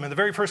reminds them in the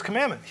very first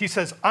commandment. He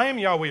says, I am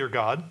Yahweh your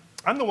God.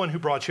 I'm the one who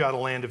brought you out of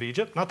the land of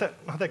Egypt, not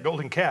that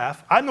golden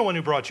calf. I'm the one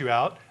who brought you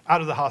out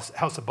of the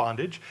house of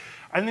bondage.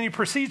 And then he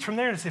proceeds from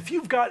there and says, if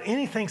you've got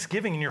any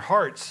thanksgiving in your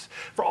hearts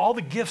for all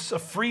the gifts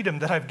of freedom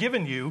that I've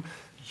given you,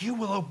 you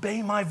will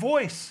obey my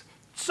voice.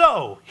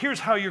 So here's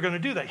how you're going to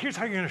do that. Here's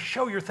how you're going to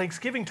show your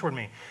thanksgiving toward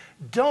me.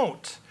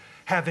 Don't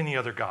have any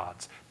other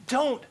gods.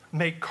 Don't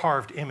make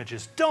carved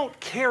images. Don't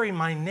carry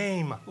my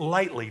name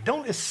lightly.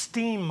 Don't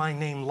esteem my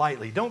name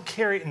lightly. Don't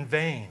carry it in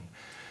vain.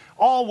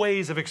 All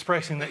ways of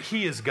expressing that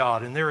he is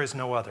God and there is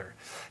no other.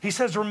 He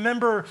says,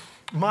 remember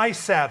my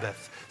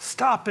Sabbath.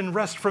 Stop and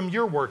rest from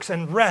your works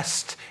and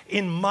rest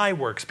in my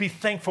works. Be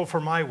thankful for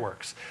my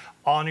works.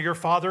 Honor your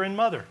father and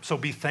mother. So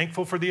be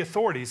thankful for the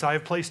authorities I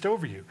have placed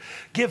over you.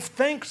 Give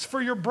thanks for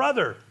your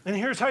brother. And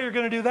here's how you're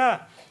going to do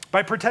that.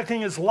 By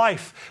protecting his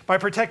life, by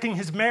protecting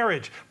his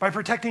marriage, by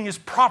protecting his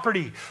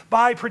property,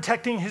 by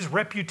protecting his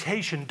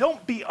reputation.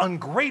 Don't be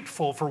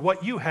ungrateful for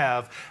what you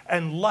have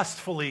and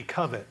lustfully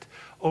covet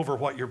over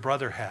what your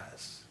brother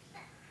has.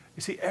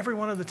 You see, every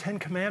one of the 10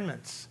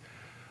 commandments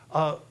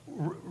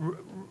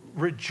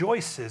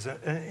rejoices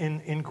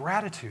in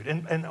gratitude,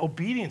 and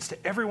obedience to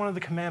every one of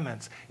the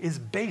commandments is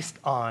based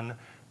on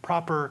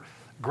proper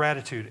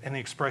gratitude and the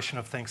expression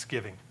of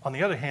thanksgiving. On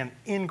the other hand,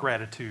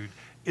 ingratitude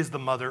is the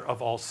mother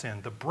of all sin.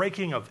 The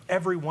breaking of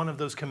every one of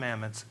those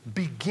commandments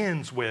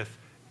begins with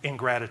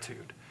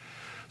ingratitude.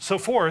 So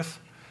fourth,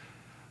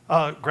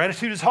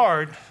 gratitude is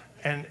hard,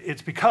 and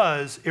it's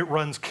because it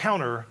runs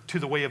counter to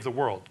the way of the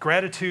world.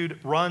 Gratitude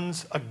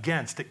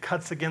it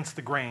cuts against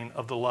the grain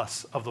of the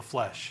lusts of the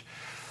flesh.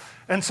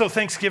 And so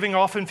thanksgiving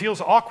often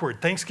feels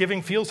awkward.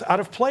 Thanksgiving feels out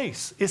of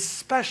place,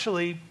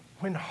 especially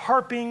when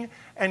harping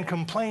and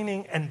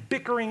complaining and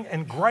bickering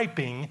and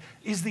griping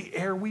is the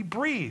air we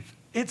breathe.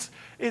 It's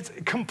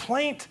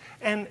complaint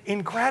and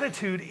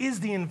ingratitude is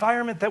the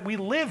environment that we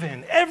live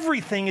in.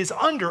 Everything is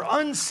under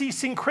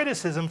unceasing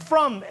criticism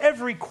from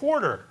every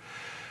quarter,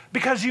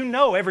 because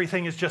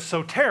everything is just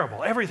so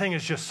terrible. Everything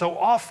is just so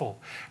awful.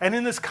 And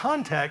in this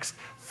context,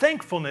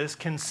 thankfulness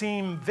can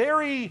seem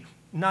very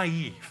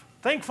naive.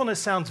 Thankfulness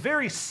sounds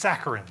very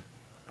saccharine,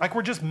 like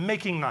we're just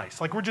making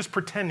nice, like we're just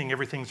pretending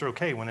everything's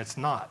okay when it's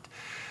not.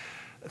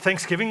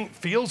 Thanksgiving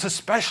feels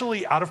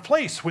especially out of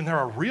place when there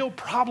are real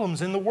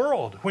problems in the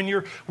world, when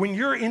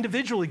you're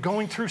individually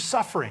going through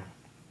suffering.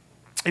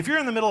 If you're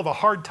in the middle of a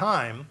hard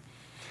time,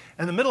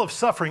 in the middle of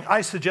suffering, I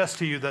suggest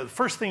to you that the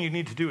first thing you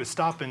need to do is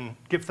stop and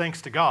give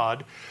thanks to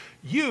God.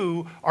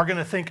 You are going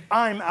to think,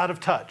 I'm out of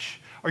touch.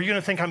 Or you're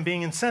going to think I'm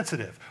being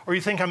insensitive. Or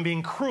you think I'm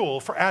being cruel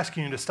for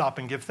asking you to stop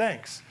and give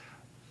thanks.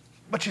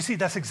 But you see,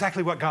 that's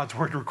exactly what God's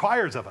word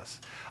requires of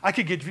us. I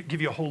could give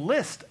you a whole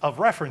list of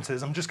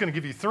references. I'm just going to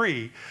give you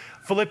 3.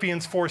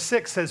 Philippians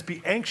 4:6 says,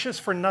 be anxious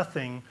for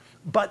nothing,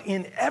 but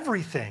in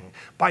everything,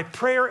 by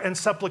prayer and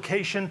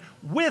supplication,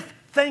 with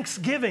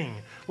thanksgiving,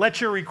 let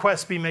your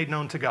requests be made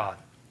known to God.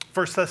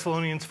 1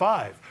 Thessalonians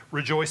 5,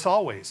 rejoice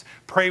always,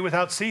 pray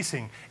without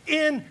ceasing.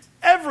 In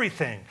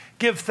everything,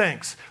 give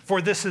thanks, for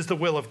this is the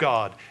will of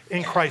God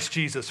in Christ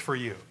Jesus for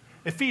you.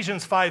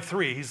 Ephesians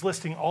 5:3, he's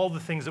listing all the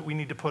things that we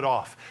need to put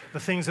off, the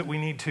things that we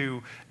need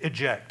to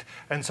eject.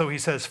 And so he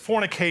says,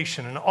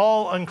 fornication and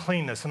all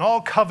uncleanness and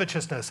all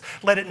covetousness,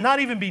 let it not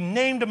even be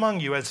named among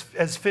you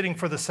as fitting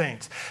for the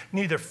saints.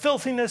 Neither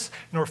filthiness,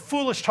 nor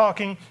foolish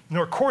talking,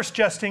 nor coarse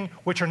jesting,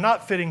 which are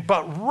not fitting,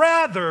 but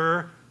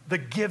rather the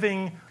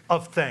giving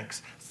of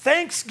thanks.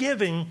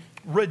 Thanksgiving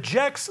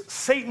rejects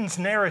Satan's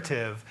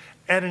narrative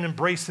and it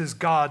embraces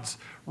God's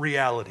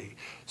reality.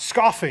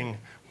 Scoffing,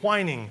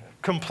 whining,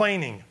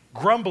 complaining,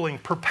 grumbling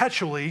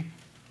perpetually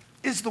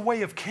is the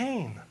way of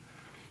Cain.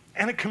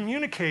 And it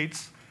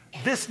communicates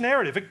this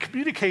narrative. It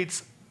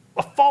communicates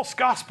a false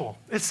gospel.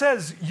 It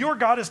says your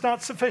God is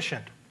not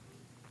sufficient,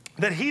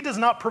 that he does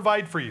not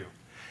provide for you.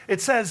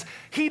 It says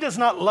he does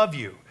not love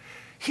you.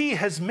 He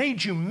has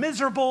made you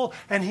miserable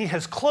and he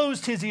has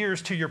closed his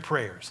ears to your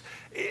prayers.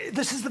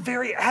 This is the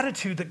very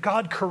attitude that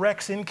God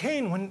corrects in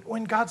Cain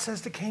when God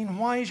says to Cain,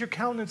 why is your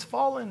countenance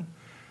fallen?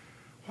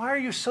 Why are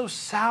you so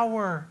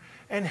sour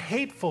and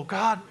hateful?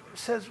 God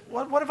says,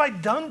 what have I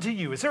done to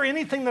you? Is there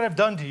anything that I've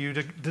done to you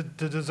to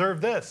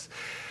deserve this?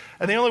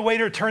 And the only way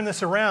to turn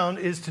this around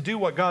is to do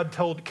what God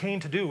told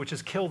Cain to do, which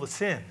is kill the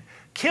sin.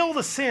 Kill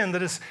the sin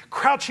that is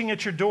crouching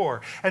at your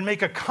door and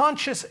make a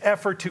conscious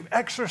effort to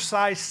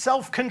exercise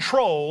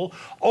self-control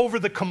over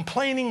the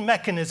complaining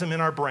mechanism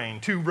in our brain,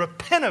 to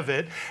repent of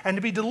it and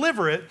to be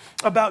deliberate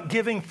about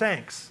giving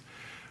thanks.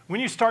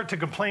 When you start to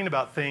complain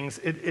about things,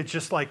 it's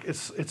just like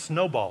it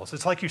snowballs.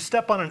 It's like you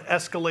step on an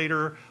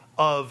escalator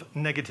of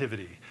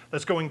negativity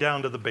that's going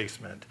down to the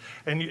basement.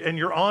 And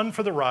you're on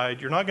for the ride.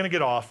 You're not going to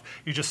get off.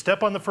 You just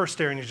step on the first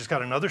stair and you just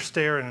got another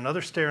stair and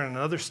another stair and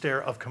another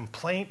stair of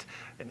complaint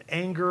and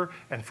anger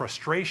and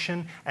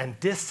frustration and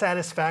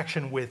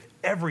dissatisfaction with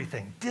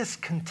everything,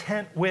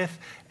 discontent with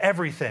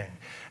everything.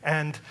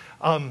 And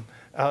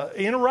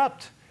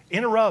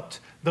interrupt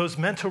those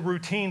mental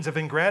routines of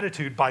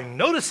ingratitude by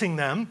noticing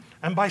them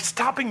and by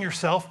stopping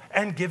yourself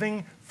and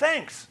giving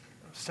thanks.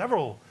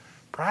 Several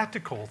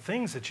practical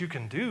things that you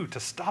can do to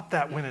stop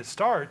that when it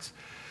starts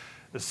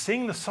is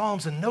sing the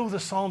Psalms and know the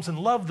Psalms and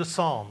love the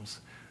Psalms,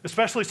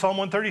 especially Psalm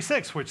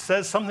 136, which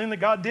says something that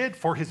God did,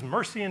 for his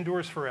mercy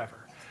endures forever.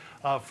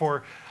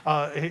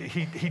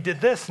 He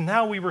did this,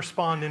 now we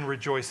respond in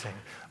rejoicing.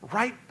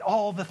 Write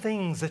all the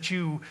things that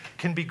you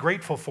can be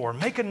grateful for.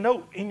 Make a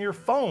note in your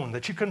phone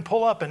that you can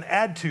pull up and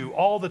add to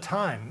all the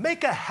time.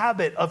 Make a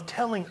habit of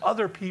telling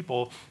other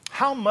people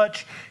how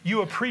much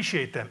you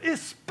appreciate them,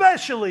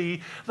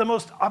 especially the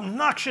most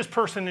obnoxious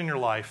person in your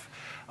life.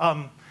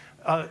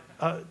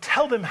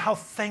 Tell them how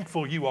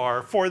thankful you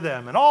are for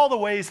them and all the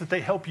ways that they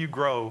help you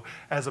grow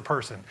as a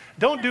person.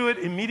 Don't do it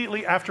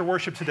immediately after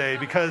worship today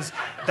because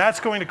that's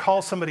going to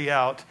call somebody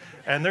out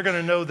and they're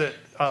going to know that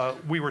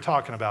we were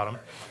talking about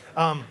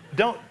them.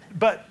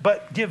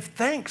 But give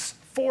thanks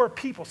for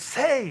people.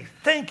 Say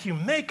thank you.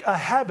 Make a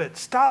habit.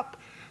 Stop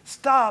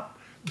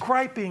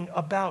griping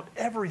about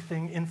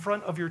everything in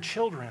front of your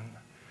children.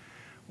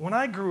 When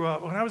I grew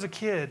up, when I was a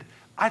kid,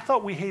 I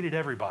thought we hated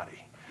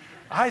everybody.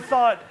 I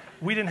thought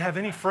we didn't have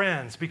any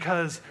friends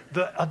because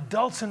the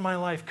adults in my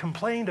life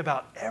complained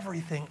about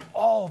everything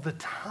all the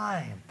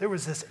time. There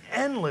was this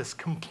endless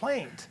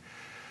complaint.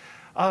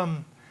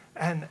 And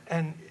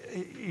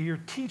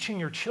you're teaching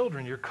your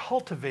children, you're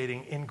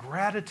cultivating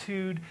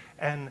ingratitude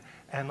and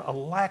a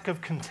lack of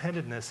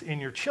contentedness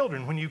in your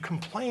children when you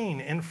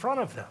complain in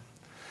front of them.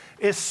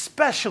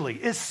 Especially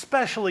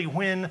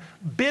when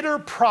bitter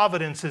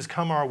providences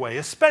come our way,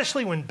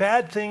 especially when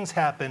bad things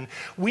happen,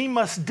 we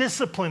must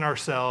discipline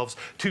ourselves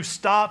to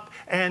stop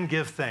and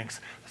give thanks.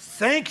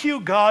 Thank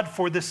you, God,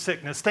 for this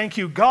sickness. Thank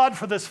you, God,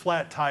 for this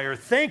flat tire.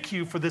 Thank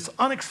you for this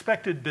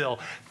unexpected bill.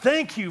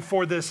 Thank you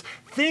for this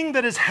thing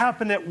that has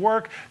happened at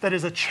work that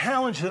is a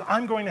challenge that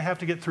I'm going to have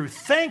to get through.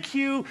 Thank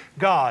you,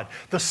 God.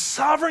 The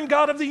sovereign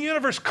God of the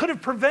universe could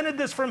have prevented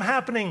this from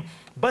happening,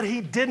 but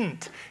he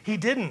didn't. He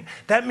didn't.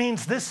 That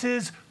means this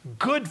is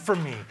good for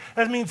me.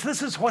 That means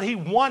this is what he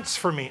wants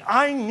for me.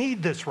 I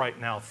need this right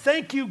now.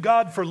 Thank you,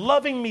 God, for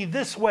loving me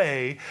this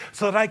way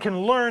so that I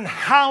can learn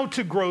how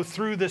to grow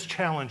through this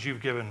challenge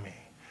you've given me.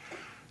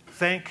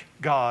 Thank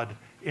God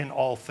in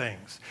all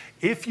things.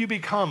 If you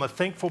become a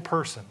thankful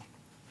person,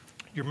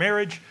 your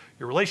marriage,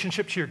 your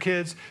relationship to your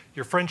kids,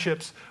 your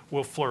friendships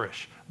will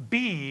flourish.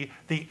 Be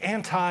the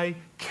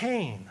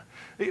anti-Cain.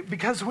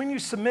 Because when you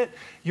submit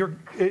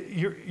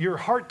your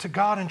heart to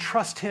God and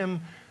trust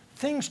him,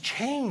 things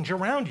change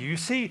around you. You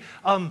see,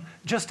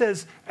 just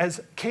as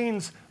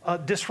Cain's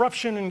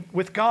disruption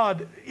with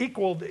God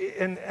equaled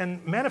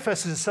and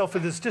manifested itself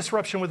with his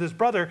disruption with his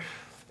brother,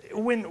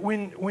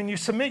 when you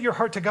submit your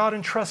heart to God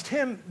and trust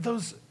him,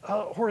 those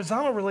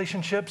horizontal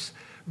relationships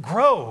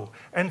grow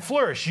and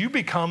flourish. You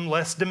become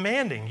less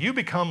demanding. You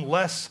become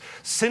less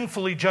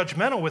sinfully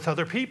judgmental with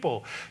other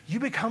people. You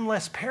become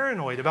less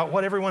paranoid about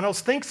what everyone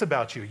else thinks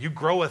about you. You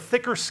grow a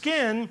thicker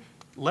skin,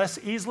 less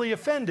easily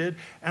offended,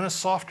 and a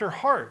softer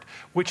heart,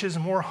 which is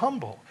more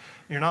humble.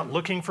 You're not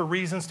looking for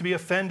reasons to be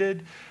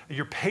offended.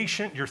 You're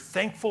patient. You're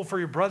thankful for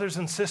your brothers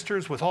and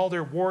sisters with all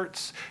their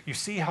warts. You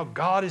see how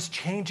God is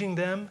changing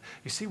them.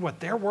 You see what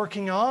they're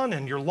working on,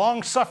 and you're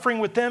long-suffering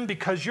with them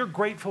because you're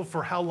grateful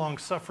for how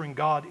long-suffering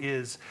God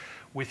is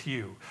with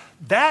you.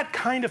 That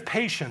kind of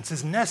patience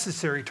is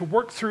necessary to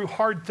work through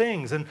hard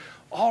things, and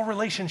all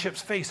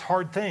relationships face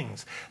hard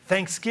things.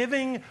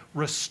 Thanksgiving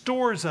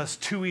restores us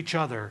to each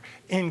other.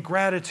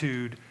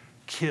 Ingratitude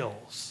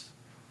kills.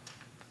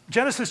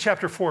 Genesis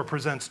chapter 4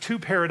 presents two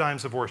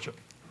paradigms of worship,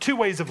 two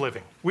ways of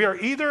living. We are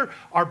either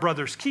our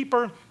brother's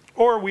keeper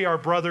or we are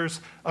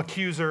brother's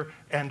accuser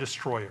and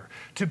destroyer.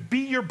 To be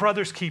your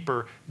brother's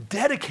keeper,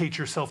 dedicate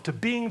yourself to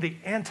being the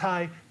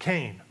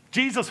anti-Cain.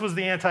 Jesus was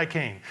the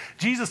anti-Cain.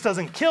 Jesus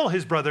doesn't kill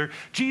his brother.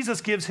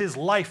 Jesus gives his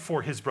life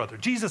for his brother.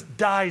 Jesus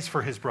dies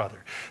for his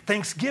brother.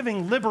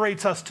 Thanksgiving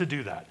liberates us to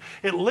do that.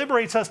 It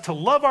liberates us to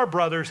love our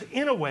brothers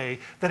in a way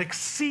that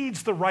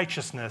exceeds the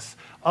righteousness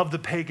of the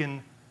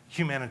pagan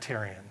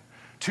humanitarian.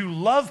 To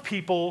love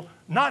people,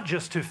 not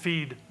just to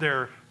feed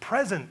their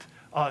present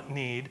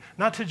need,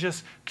 not to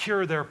just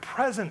cure their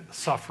present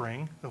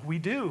suffering, that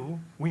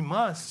we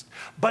must,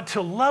 but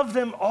to love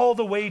them all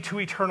the way to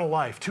eternal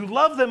life, to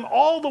love them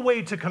all the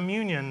way to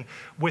communion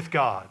with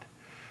God.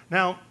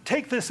 Now,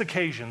 take this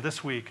occasion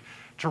this week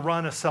to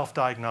run a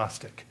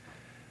self-diagnostic.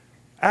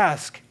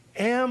 Ask,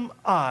 am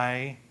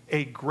I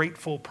a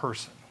grateful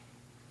person?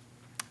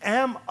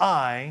 Am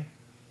I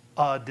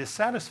a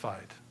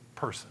dissatisfied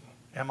person?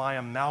 Am I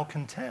a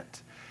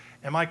malcontent?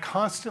 Am I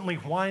constantly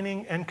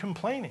whining and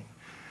complaining?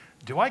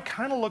 Do I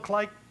kind of look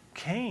like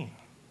Cain?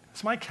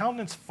 Is my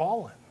countenance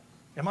fallen?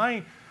 Am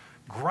I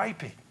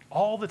griping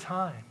all the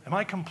time? Am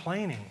I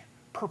complaining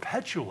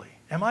perpetually?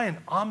 Am I an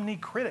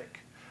omnicritic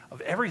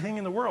of everything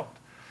in the world?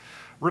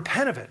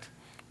 Repent of it.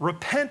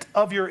 Repent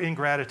of your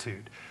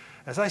ingratitude.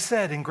 As I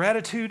said,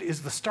 ingratitude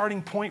is the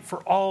starting point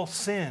for all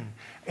sin,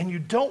 and you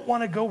don't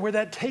want to go where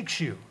that takes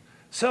you.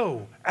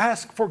 So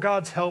ask for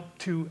God's help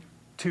to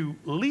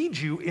lead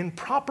you in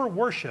proper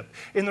worship,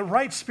 in the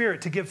right spirit,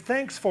 to give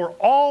thanks for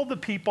all the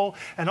people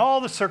and all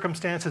the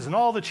circumstances and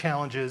all the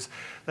challenges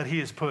that he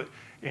has put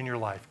in your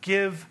life.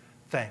 Give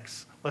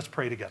thanks. Let's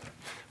pray together.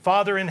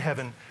 Father in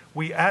heaven,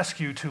 we ask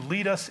you to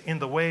lead us in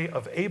the way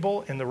of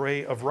Abel, in the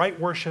way of right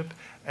worship,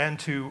 and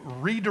to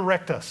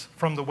redirect us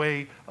from the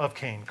way of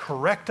Cain.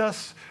 Correct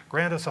us,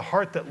 grant us a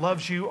heart that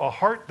loves you, a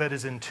heart that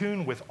is in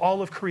tune with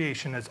all of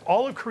creation. As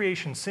all of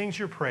creation sings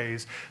your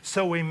praise,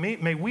 so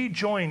may we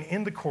join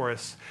in the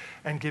chorus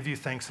and give you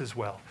thanks as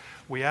well.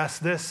 We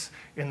ask this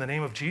in the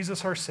name of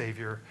Jesus our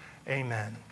Savior. Amen.